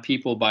lot of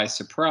people by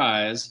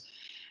surprise,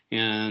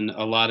 and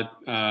a lot of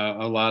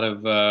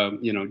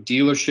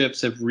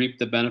dealerships have reaped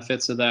the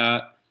benefits of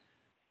that.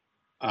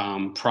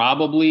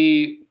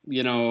 Probably,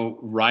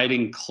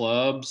 riding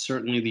clubs,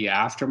 certainly the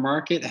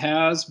aftermarket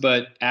has,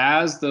 but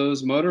as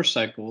those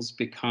motorcycles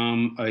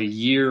become a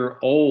year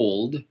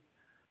old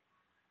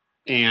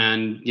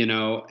and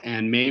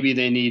maybe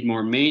they need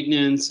more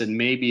maintenance, and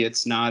maybe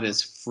it's not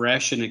as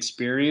fresh an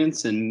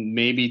experience, and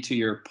maybe, to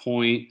your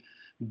point,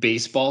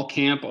 baseball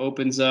camp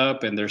opens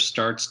up and there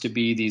starts to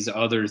be these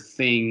other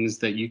things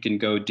that you can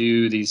go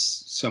do,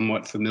 these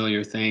somewhat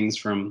familiar things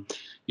from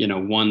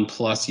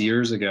 1+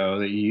 years ago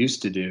that you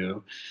used to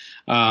do.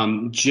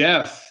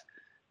 Jeff,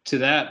 to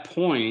that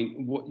point,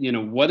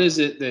 what is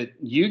it that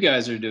you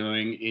guys are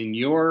doing in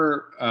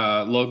your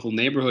local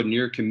neighborhood, in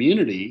your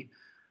community,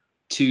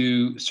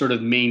 to sort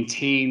of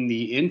maintain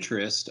the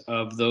interest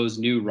of those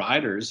new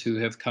riders who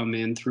have come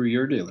in through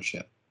your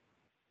dealership?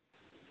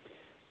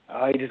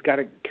 You just got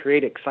to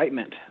create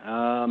excitement,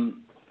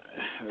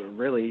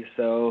 really.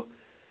 So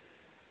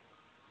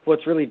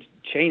what's really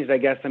changed, I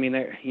guess,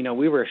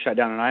 we were shut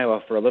down in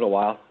Iowa for a little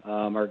while.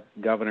 Our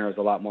governor is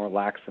a lot more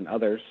lax than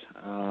others.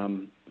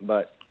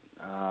 But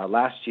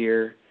last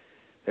year,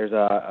 there's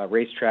a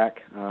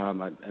racetrack,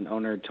 an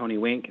owner, Tony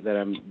Wink, that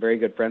I'm very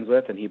good friends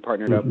with, and he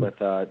partnered up with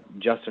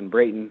Justin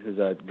Brayton, who's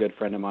a good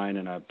friend of mine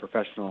and a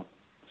professional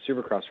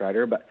Supercross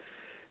rider. But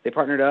they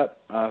partnered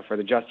up for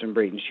the Justin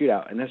Brayton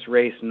Shootout, and this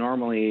race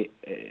normally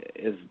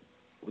is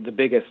the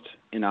biggest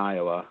in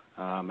Iowa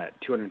at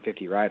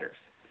 250 riders.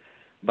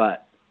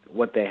 But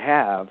what they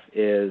have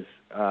is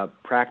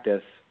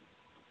practice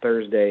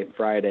Thursday,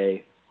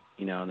 Friday,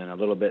 and then a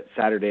little bit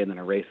Saturday, and then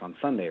a race on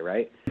Sunday,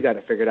 right? You got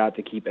to figure it out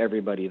to keep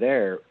everybody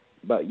there.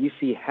 But you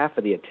see half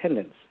of the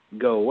attendance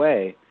go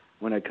away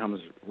when it comes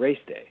race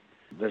day.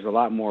 There's a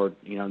lot more,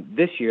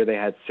 this year they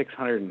had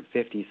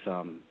 650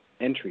 some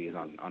entries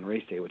on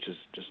race day, which is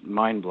just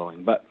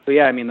mind-blowing. But so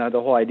yeah, the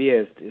whole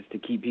idea is to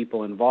keep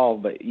people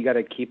involved, but you got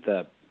to keep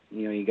the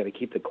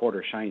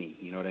quarter shiny,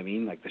 you know what I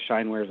mean? Like the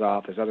shine wears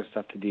off, there's other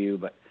stuff to do,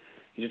 but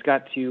you just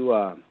got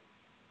to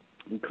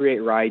create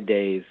ride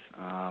days,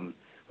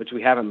 which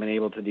we haven't been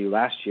able to do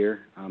last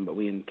year, but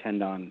we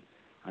intend on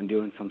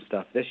doing some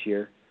stuff this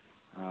year,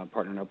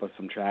 partnering up with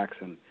some tracks,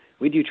 and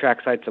we do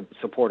track site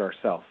support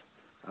ourselves.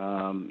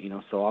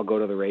 So I'll go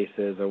to the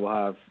races, or we'll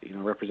have a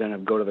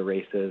representative go to the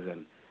races,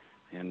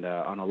 and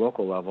on a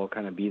local level,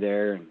 kind of be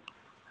there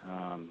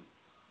and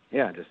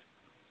just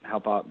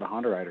help out the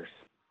Honda riders.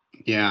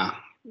 Yeah,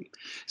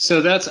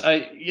 so that's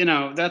an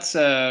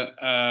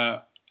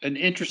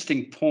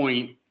interesting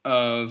point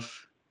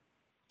of.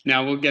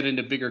 Now we'll get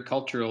into bigger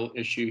cultural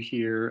issue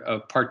here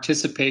of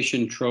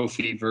participation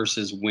trophy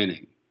versus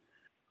winning.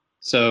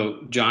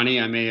 So Johnny,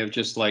 I may have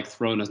just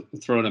thrown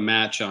a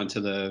match onto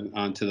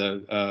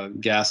the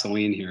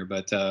gasoline here,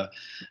 but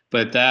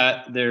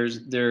that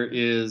there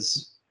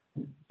is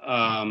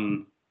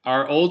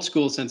our old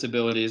school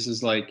sensibilities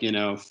is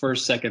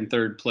first, second,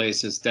 third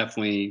place is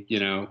definitely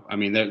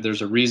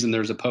there's a reason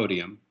there's a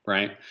podium,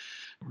 right?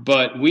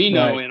 But we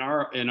know in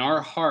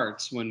our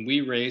hearts, when we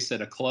race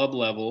at a club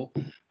level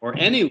or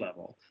any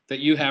level, that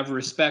you have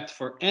respect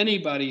for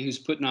anybody who's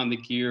putting on the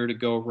gear to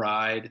go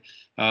ride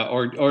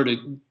or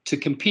to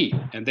compete.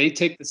 And they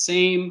take the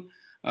same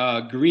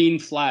green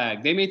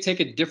flag. They may take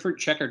a different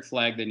checkered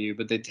flag than you,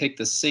 but they take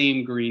the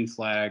same green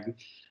flag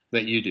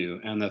that you do.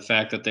 And the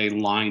fact that they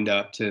lined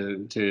up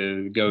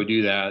to go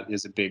do that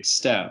is a big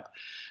step.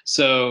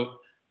 So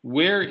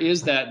where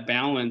is that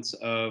balance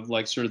of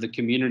like sort of the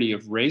community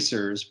of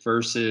racers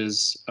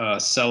versus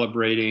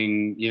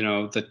celebrating,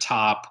 the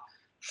top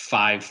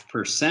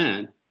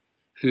 5%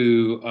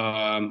 who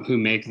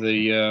make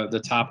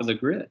the top of the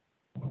grid?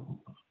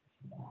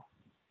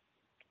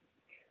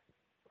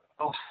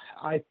 Oh,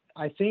 I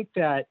think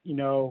that,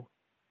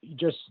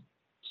 just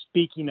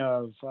speaking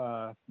of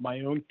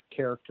my own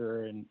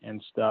character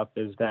and stuff,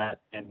 is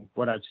that, and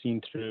what I've seen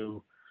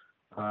through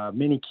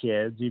many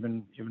kids,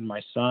 even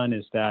my son,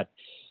 is that,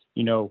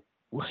 you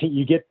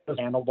get those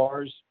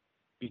handlebars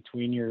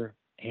between your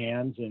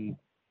hands and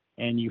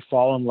you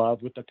fall in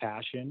love with the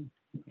passion.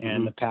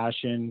 And the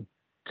passion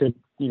could,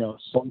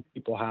 some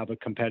people have a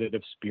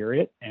competitive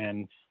spirit,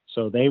 and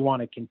so they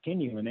want to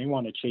continue and they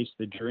want to chase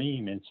the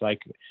dream. It's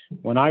like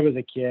when I was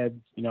a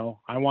kid,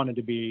 I wanted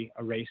to be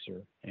a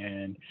racer,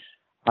 and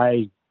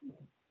and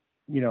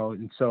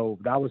so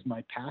that was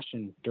my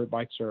passion. Dirt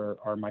bikes are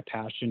my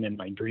passion and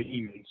my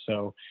dream. And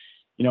so,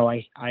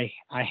 I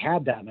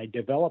had that and I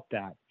developed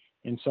that.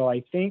 And so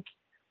I think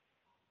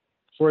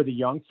for the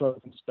young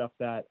folks and stuff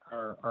that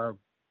are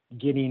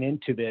getting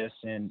into this,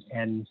 and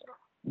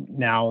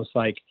now it's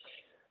like,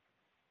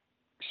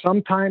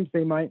 sometimes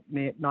they may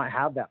not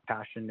have that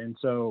passion. And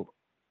so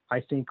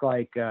I think,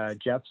 like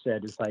Jeff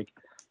said, it's like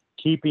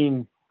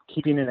keeping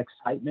an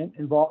excitement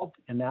involved.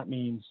 And that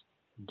means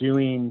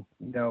doing,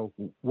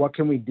 what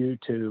can we do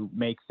to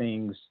make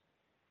things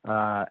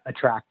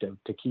attractive,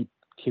 to keep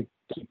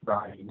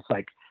riding. It's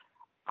like,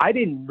 I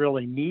didn't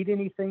really need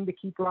anything to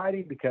keep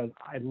riding because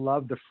I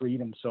loved the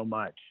freedom so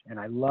much. And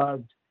I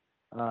loved,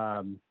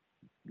 the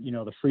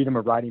freedom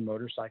of riding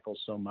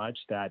motorcycles so much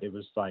that it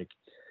was like,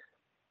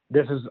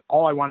 this is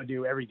all I want to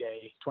do every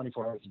day,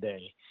 24 hours a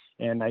day.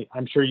 And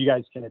I'm sure you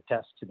guys can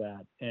attest to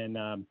that.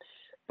 And,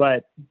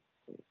 but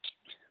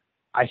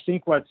I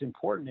think what's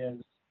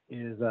important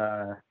is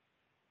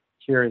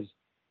here is,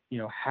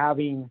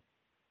 having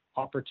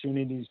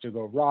opportunities to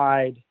go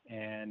ride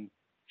and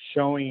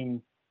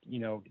showing,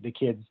 the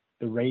kids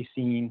the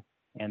racing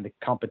and the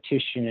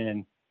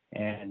competition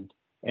and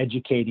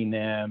educating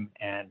them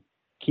and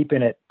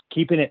keeping it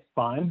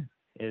fun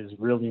is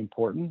really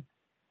important.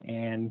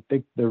 And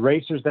the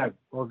racers that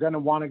are going to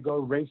want to go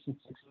racing,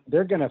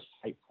 they're going to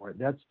fight for it.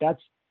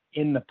 That's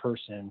in the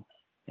person,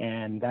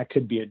 and that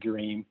could be a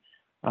dream.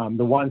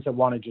 The ones that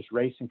want to just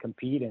race and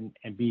compete and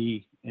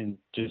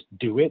just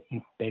do it,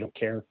 and they don't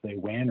care if they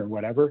win or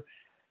whatever,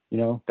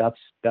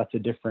 that's a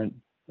different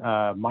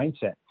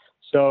mindset.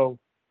 So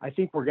I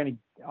think we're going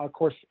to, of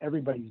course,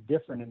 everybody's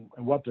different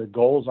and what their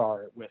goals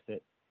are with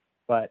it,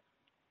 but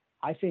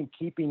I think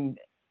keeping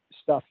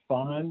stuff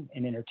fun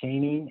and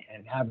entertaining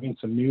and having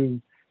some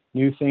new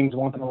things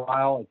once in a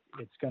while,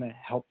 it's going to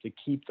help to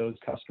keep those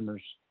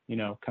customers,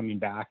 coming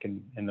back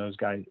and those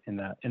guys and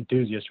the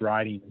enthusiast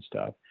riding and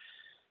stuff.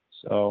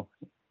 So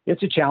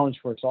it's a challenge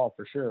for us all,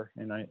 for sure.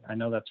 And I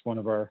know that's one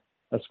of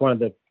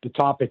the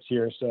topics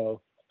here.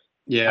 So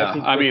yeah,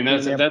 I mean,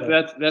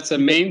 that's a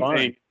main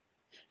thing.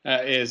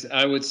 Is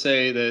I would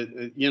say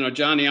that,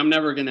 Johnny, I'm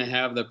never going to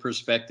have the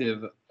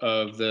perspective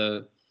of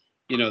the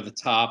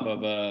top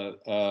of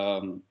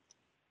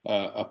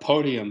a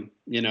podium,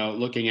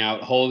 looking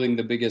out, holding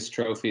the biggest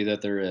trophy that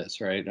there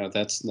is, right? No,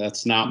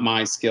 that's not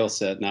my skill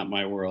set, not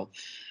my world.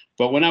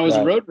 But when I was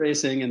road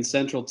racing in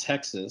Central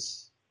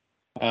Texas,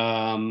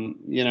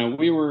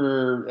 we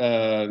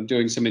were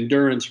doing some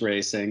endurance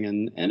racing,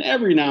 and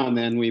every now and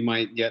then we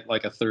might get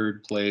like a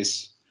third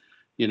place,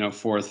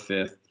 fourth,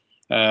 fifth.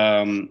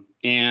 But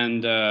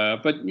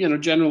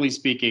generally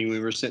speaking, we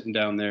were sitting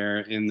down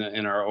there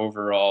in our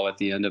overall at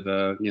the end of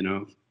a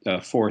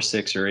 4,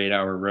 6, or 8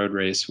 hour road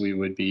race, we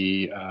would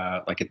be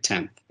like a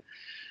 10th.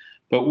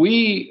 But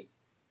we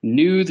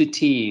knew the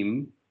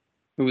team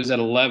who was at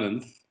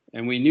 11th,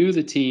 and we knew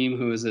the team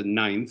who was at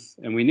 9th,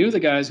 and we knew the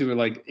guys who were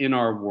like in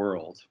our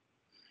world.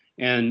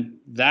 And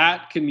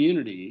that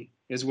community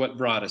is what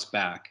brought us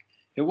back.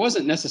 It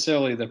wasn't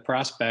necessarily the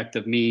prospect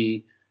of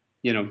me,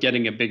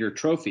 getting a bigger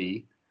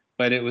trophy,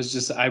 but it was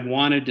just, I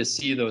wanted to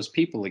see those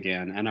people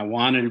again. And I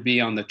wanted to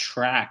be on the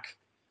track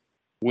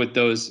with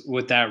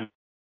that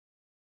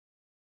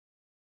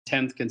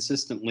 10th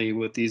consistently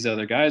with these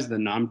other guys.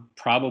 Then I'm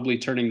probably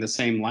turning the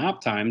same lap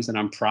times, and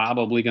I'm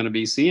probably going to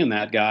be seeing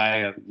that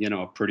guy,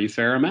 a pretty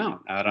fair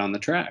amount out on the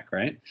track.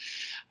 Right.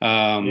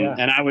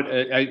 And I would,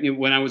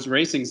 when I was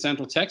racing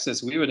Central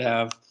Texas, we would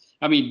have,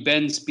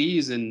 Ben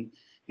Spies and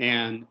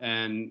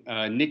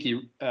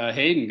Nicky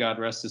Hayden, God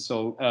rest his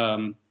soul.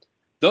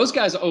 Those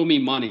guys owe me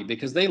money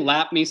because they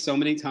lapped me so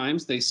many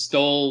times. They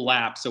stole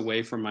laps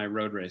away from my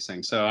road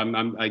racing. So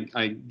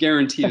I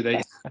guarantee you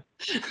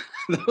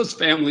those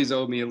families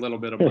owe me a little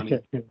bit of money.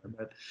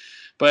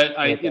 But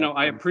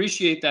I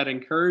appreciate that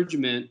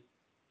encouragement,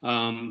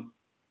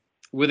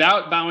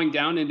 without bowing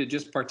down into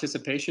just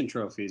participation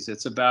trophies.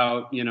 It's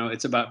about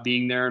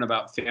being there and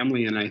about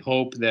family. And I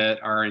hope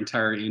that our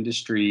entire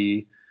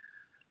industry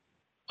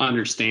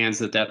understands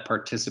that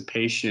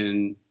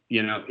participation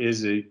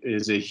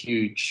is a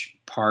huge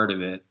part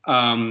of it.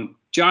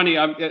 Johnny,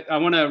 I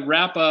want to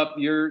wrap up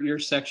your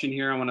section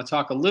here. I want to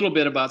talk a little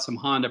bit about some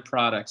Honda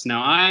products.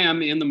 Now, I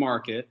am in the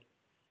market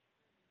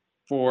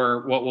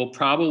for what will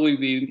probably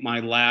be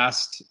my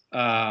last,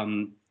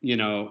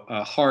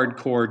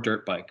 hardcore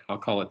dirt bike. I'll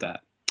call it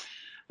that,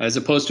 as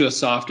opposed to a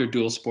softer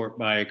dual sport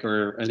bike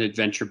or an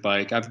adventure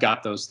bike. I've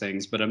got those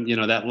things, but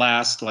that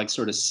last like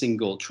sort of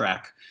single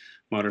track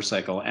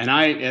motorcycle. And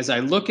as I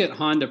look at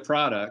Honda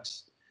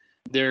products,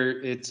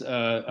 it's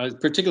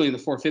particularly in the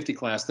 450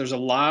 class, there's a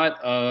lot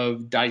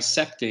of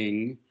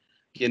dissecting,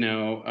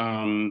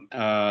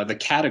 the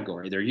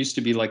category. There used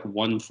to be like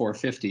one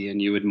 450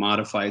 and you would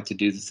modify it to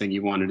do the thing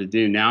you wanted to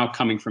do. Now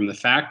coming from the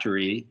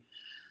factory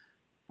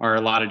are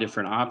a lot of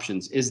different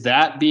options. Is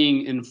that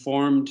being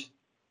informed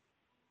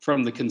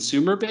from the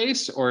consumer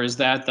base, or is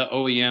that the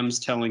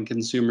OEMs telling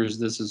consumers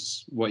this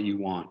is what you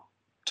want?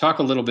 Talk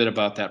a little bit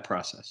about that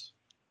process.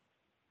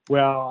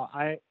 Well,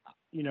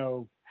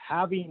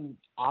 having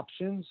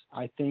options,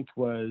 I think,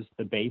 was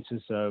the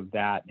basis of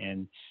that.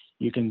 And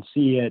you can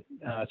see it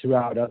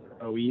throughout other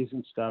OEs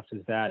and stuff,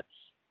 is that,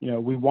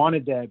 we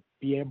wanted to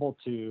be able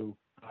to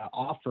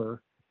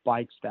offer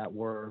bikes that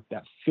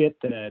fit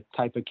the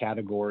type of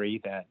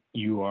category that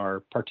you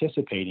are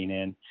participating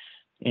in.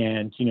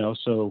 And,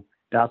 so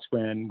that's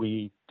when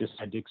we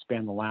decided to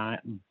expand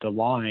the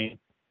line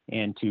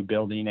into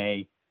building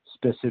a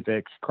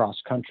specific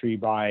cross-country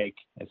bike,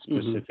 a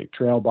specific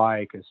trail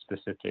bike, a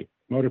specific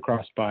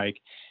motocross bike.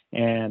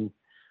 And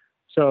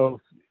so,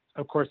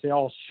 of course, they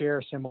all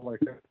share similar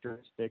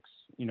characteristics,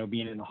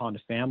 being in the Honda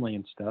family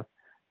and stuff.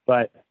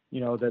 But,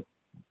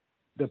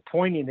 the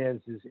pointing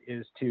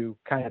is to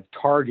kind of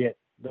target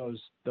those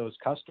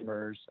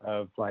customers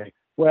of like,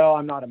 well,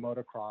 I'm not a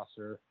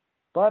motocrosser,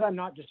 but I'm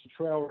not just a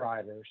trail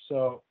rider.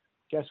 So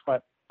guess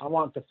what? I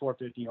want the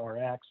 450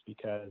 RX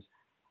because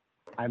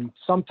I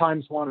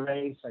sometimes want to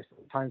race. I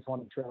sometimes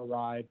want to trail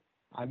ride.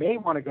 I may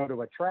want to go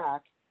to a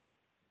track,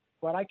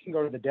 but I can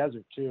go to the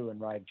desert too and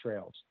ride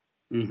trails,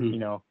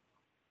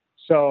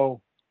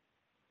 So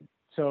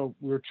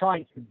we're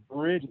trying to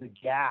bridge the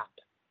gap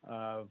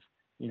of,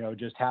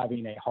 just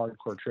having a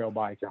hardcore trail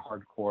bike, a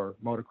hardcore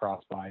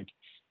motocross bike.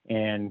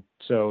 And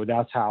so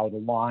that's how the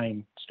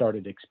line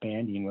started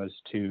expanding, was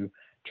to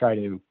try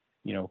to,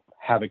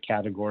 have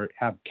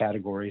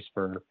categories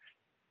for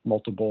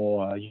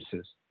multiple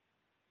uses.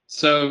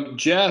 So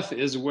Jeff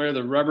is where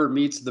the rubber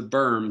meets the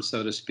berm,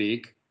 so to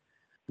speak.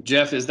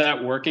 Jeff, is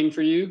that working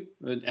for you?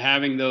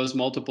 Having those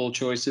multiple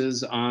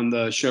choices on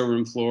the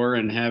showroom floor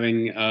and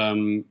having,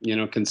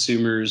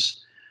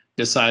 consumers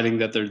deciding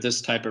that they're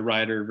this type of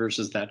rider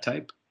versus that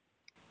type?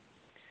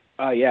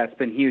 Yeah, it's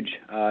been huge.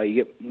 You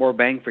get more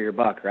bang for your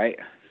buck, right?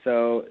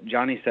 So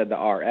Johnny said the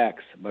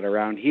RX, but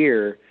around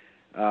here,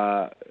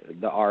 the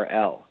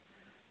RL.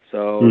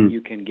 So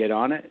you can get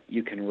on it,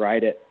 you can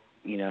ride it,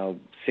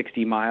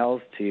 60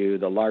 miles to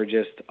the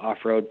largest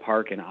off-road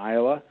park in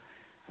Iowa.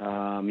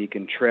 You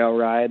can trail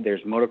ride.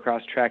 There's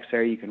motocross tracks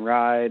there you can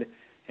ride,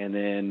 and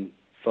then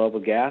fill up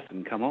with gas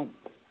and come home.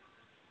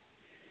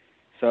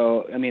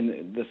 So,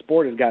 the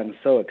sport has gotten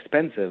so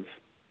expensive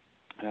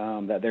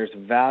that there's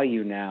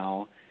value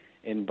now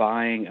in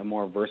buying a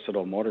more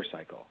versatile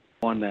motorcycle,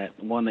 one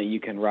that you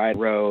can ride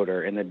road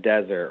or in the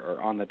desert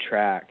or on the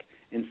track,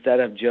 instead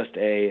of just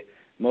a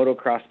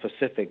motocross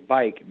specific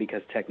bike,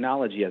 because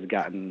technology has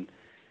gotten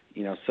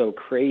so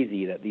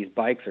crazy that these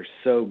bikes are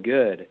so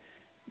good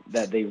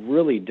that they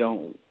really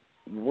don't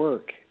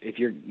work if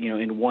you're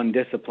in one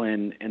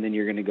discipline and then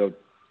you're going to go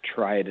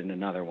try it in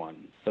another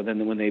one. So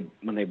then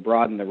when they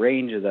broaden the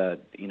range of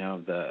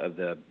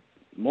the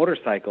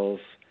motorcycles,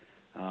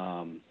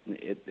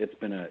 it's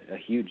been a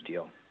huge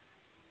deal.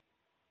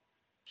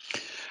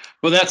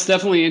 Well, that's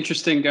definitely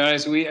interesting,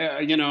 guys. We,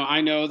 I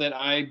know that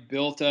I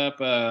built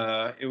up,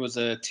 it was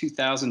a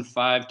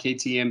 2005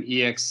 KTM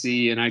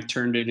EXC, and I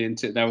turned it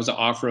into, that was an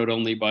off-road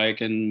only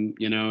bike. And,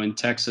 in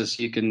Texas,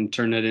 you can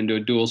turn it into a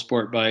dual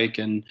sport bike,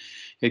 and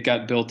it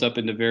got built up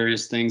into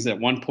various things. At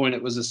one point,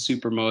 it was a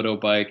supermoto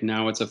bike.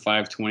 Now it's a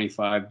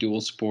 525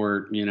 dual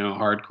sport,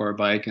 hardcore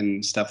bike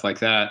and stuff like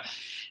that.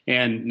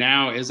 And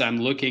now, as I'm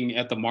looking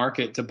at the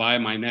market to buy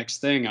my next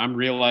thing, I'm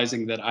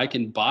realizing that I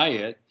can buy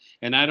it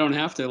and I don't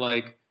have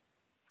to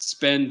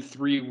spend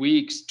 3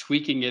 weeks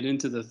tweaking it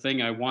into the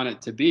thing I want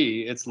it to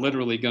be. It's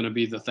literally going to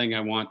be the thing I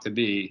want to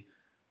be,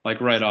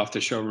 right off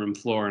the showroom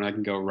floor, and I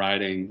can go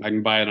riding. I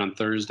can buy it on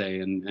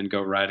Thursday and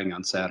go riding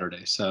on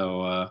Saturday.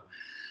 So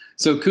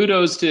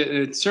kudos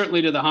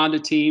certainly to the Honda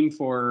team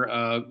for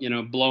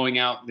blowing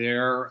out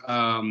their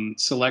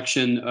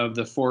selection of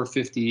the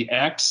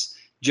 450X.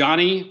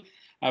 Johnny,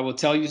 I will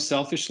tell you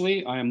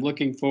selfishly, I am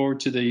looking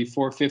forward to the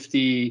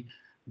 450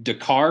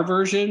 Dakar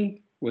version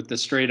with the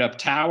straight up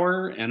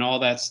tower and all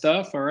that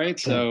stuff. All right.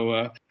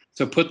 So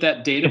put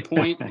that data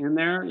point in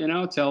there,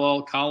 tell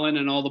all Colin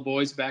and all the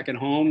boys back at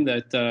home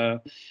that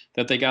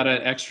they got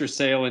an extra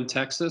sale in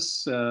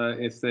Texas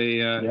if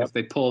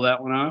they pull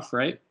that one off.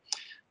 Right.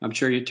 I'm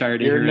sure you're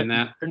tired of hearing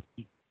that.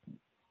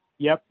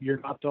 yep, you're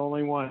not the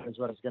only one, is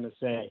what I was going to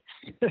say.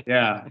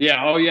 Yeah.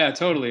 Yeah. Oh yeah,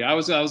 totally. I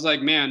was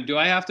like, man, do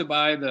I have to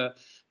buy the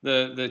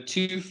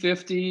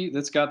 250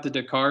 that's got the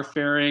Dakar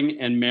fairing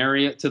and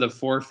marry it to the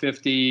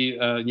 450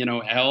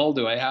 L?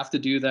 Do I have to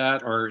do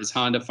that, or is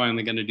Honda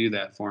finally going to do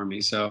that for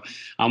me? So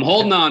I'm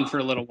holding on for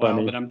a little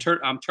while, but I'm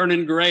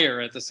turning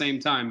grayer at the same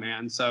time,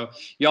 man. So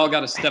y'all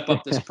got to step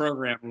up this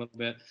program a little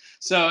bit.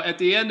 So at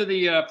the end of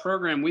the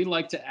program, we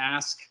like to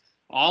ask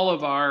all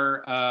of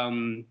our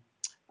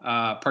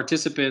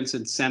participants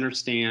in Center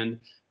Stand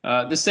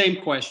the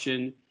same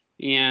question,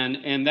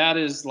 and that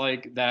is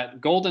like that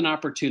golden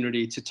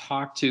opportunity to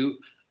talk to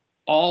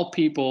all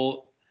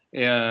people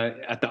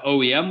at the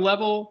OEM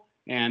level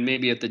and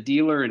maybe at the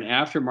dealer and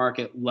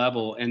aftermarket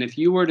level. And if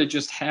you were to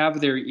just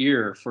have their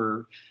ear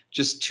for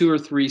just 2 or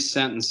 3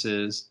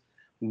 sentences,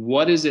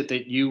 what is it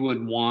that you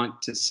would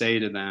want to say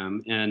to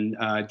them? And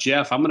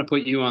Jeff, I'm going to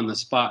put you on the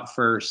spot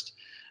first.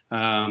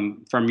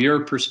 From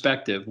your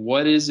perspective,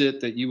 what is it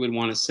that you would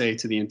want to say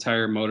to the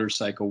entire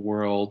motorcycle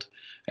world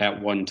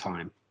at one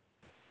time?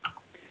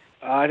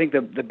 I think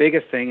the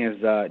biggest thing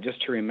is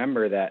just to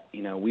remember that,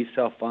 we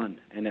sell fun,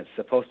 and it's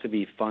supposed to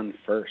be fun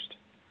first.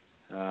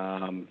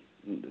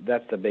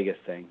 That's the biggest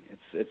thing.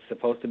 It's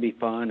supposed to be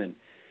fun, and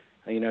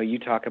you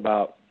talk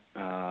about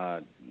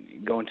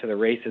going to the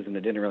races, and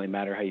it didn't really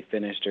matter how you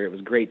finished, or it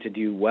was great to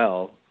do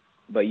well,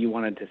 but you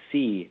wanted to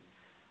see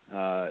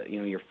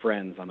your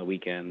friends on the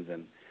weekends,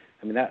 and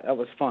I mean that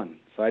was fun.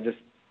 So I just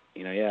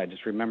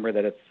just remember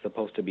that it's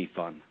supposed to be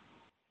fun.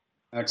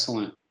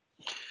 Excellent.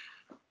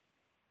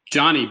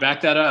 Johnny,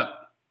 back that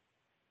up.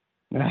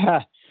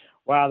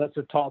 Wow, that's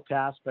a tall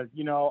task, but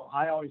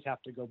I always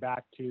have to go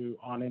back to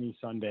On Any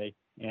Sunday,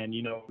 and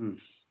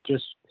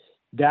just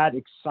that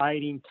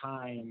exciting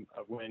time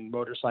of when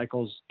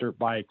motorcycles, dirt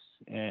bikes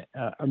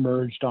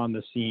emerged on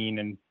the scene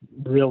and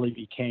really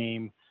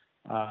became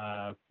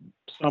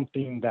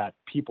something that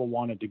people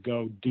wanted to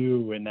go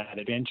do in that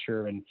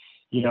adventure. And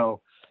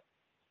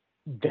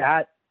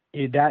that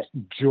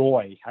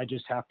joy, I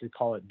just have to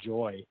call it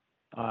joy,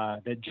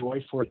 that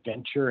joy for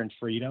adventure and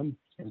freedom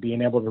and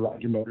being able to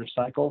ride your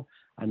motorcycle.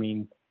 I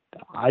mean,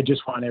 I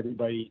just want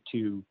everybody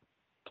to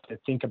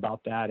think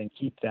about that and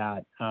keep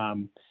that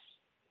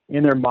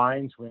in their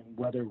minds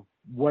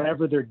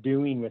whatever they're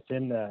doing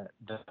within the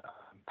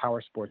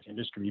power sports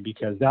industry,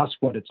 because that's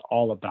what it's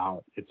all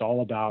about. It's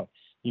all about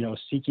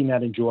seeking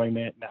that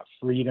enjoyment, that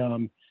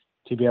freedom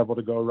to be able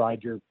to go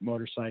ride your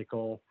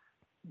motorcycle,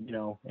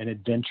 an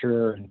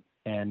adventure,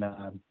 and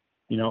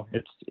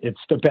it's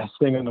the best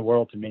thing in the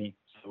world to me.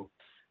 So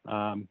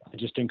I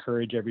just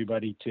encourage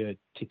everybody to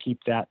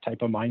keep that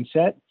type of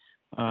mindset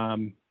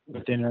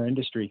within our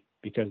industry,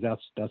 because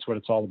that's what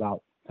it's all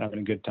about, having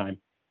a good time.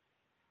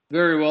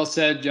 Very well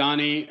said,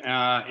 Johnny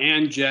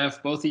and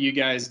Jeff. Both of you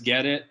guys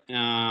get it.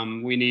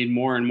 We need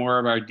more and more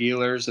of our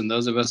dealers and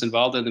those of us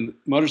involved in the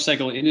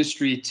motorcycle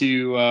industry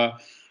to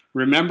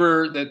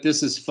remember that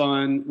this is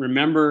fun.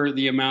 Remember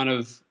the amount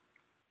of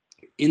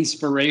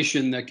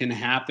inspiration that can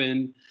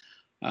happen.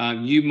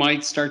 You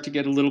might start to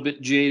get a little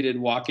bit jaded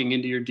walking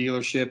into your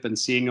dealership and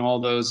seeing all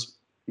those,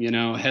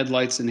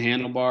 headlights and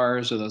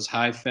handlebars or those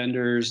high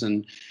fenders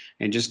and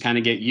just kind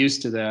of get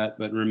used to that.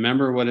 But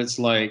remember what it's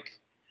like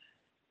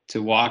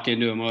to walk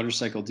into a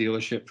motorcycle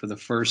dealership for the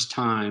first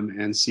time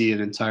and see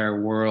an entire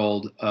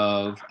world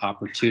of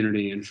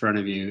opportunity in front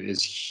of you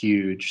is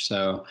huge.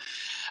 So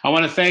I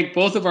want to thank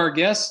both of our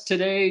guests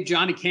today.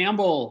 Johnny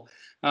Campbell,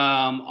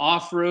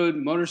 Off-Road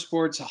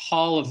Motorsports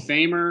Hall of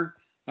Famer,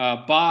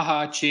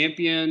 Baja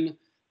champion.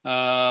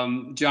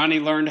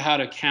 Johnny learned how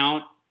to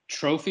count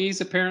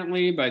trophies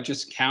apparently by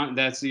just counting.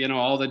 That's,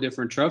 all the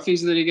different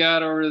trophies that he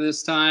got over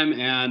this time.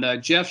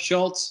 And Jeff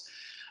Schultz,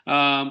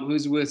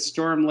 who's with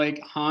Storm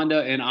Lake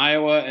Honda in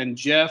Iowa. And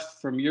Jeff,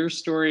 from your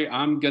story,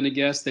 I'm going to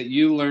guess that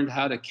you learned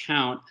how to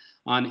count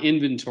on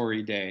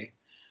inventory day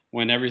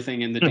when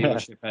everything in the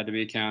dealership had to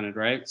be counted,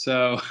 right?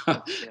 So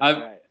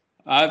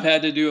I've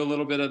had to do a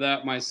little bit of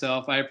that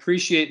myself. I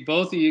appreciate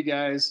both of you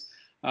guys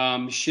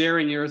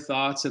sharing your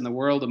thoughts in the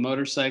world of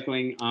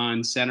motorcycling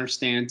on Center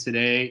Stand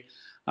today.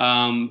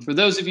 For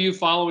those of you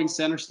following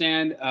Center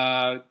Stand,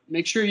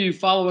 make sure you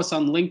follow us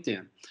on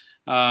LinkedIn.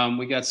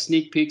 We got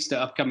sneak peeks to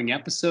upcoming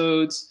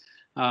episodes,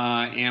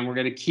 and we're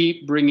going to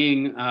keep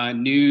bringing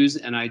news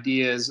and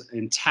ideas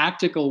in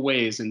tactical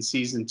ways in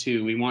season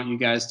 2. We want you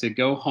guys to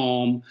go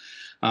home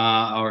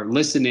or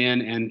listen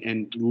in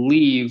and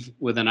leave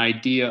with an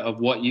idea of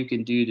what you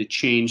can do to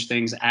change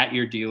things at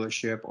your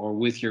dealership or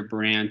with your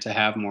brand to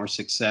have more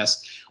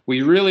success.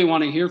 We really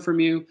want to hear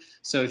from you.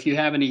 So if you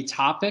have any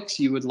topics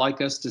you would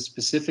like us to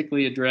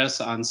specifically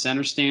address on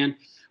Center Stand,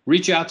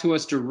 reach out to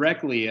us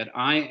directly at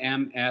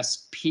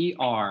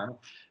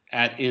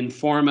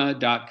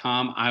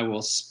imspr@informa.com. I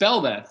will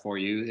spell that for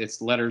you.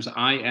 It's letters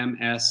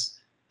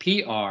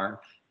IMSPR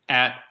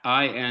at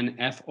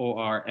informa.com.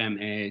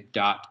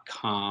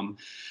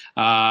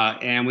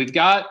 And we've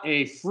got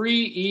a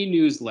free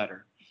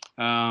e-newsletter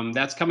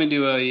that's coming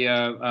to a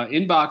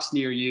inbox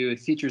near you. It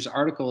features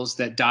articles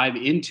that dive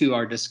into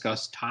our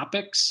discussed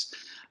topics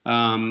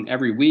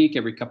every week,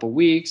 every couple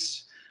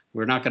weeks.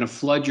 We're not going to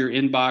flood your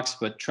inbox,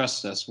 but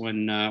trust us,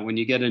 when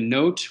you get a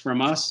note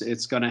from us,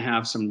 it's going to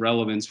have some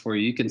relevance for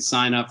you. You can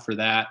sign up for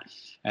that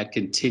at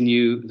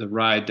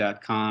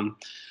continuetheride.com.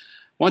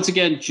 Once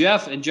again,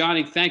 Jeff and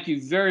Johnny, thank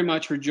you very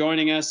much for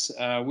joining us.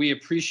 We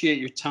appreciate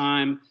your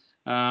time.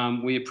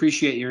 We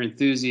appreciate your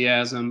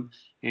enthusiasm.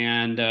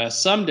 And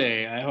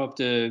someday I hope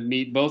to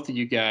meet both of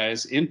you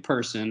guys in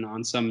person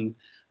on some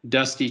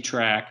dusty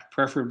track,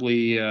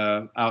 preferably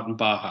out in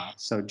Baja.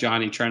 So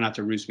Johnny, try not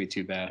to roost me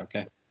too bad,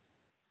 okay?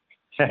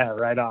 Yeah,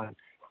 right on.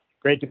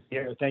 Great to be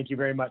here. Thank you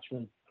very much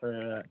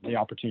for the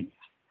opportunity.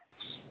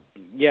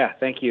 Yeah,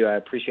 thank you. I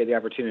appreciate the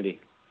opportunity.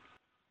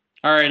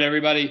 All right,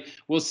 everybody.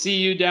 We'll see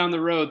you down the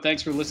road.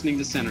 Thanks for listening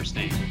to Center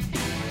Stand.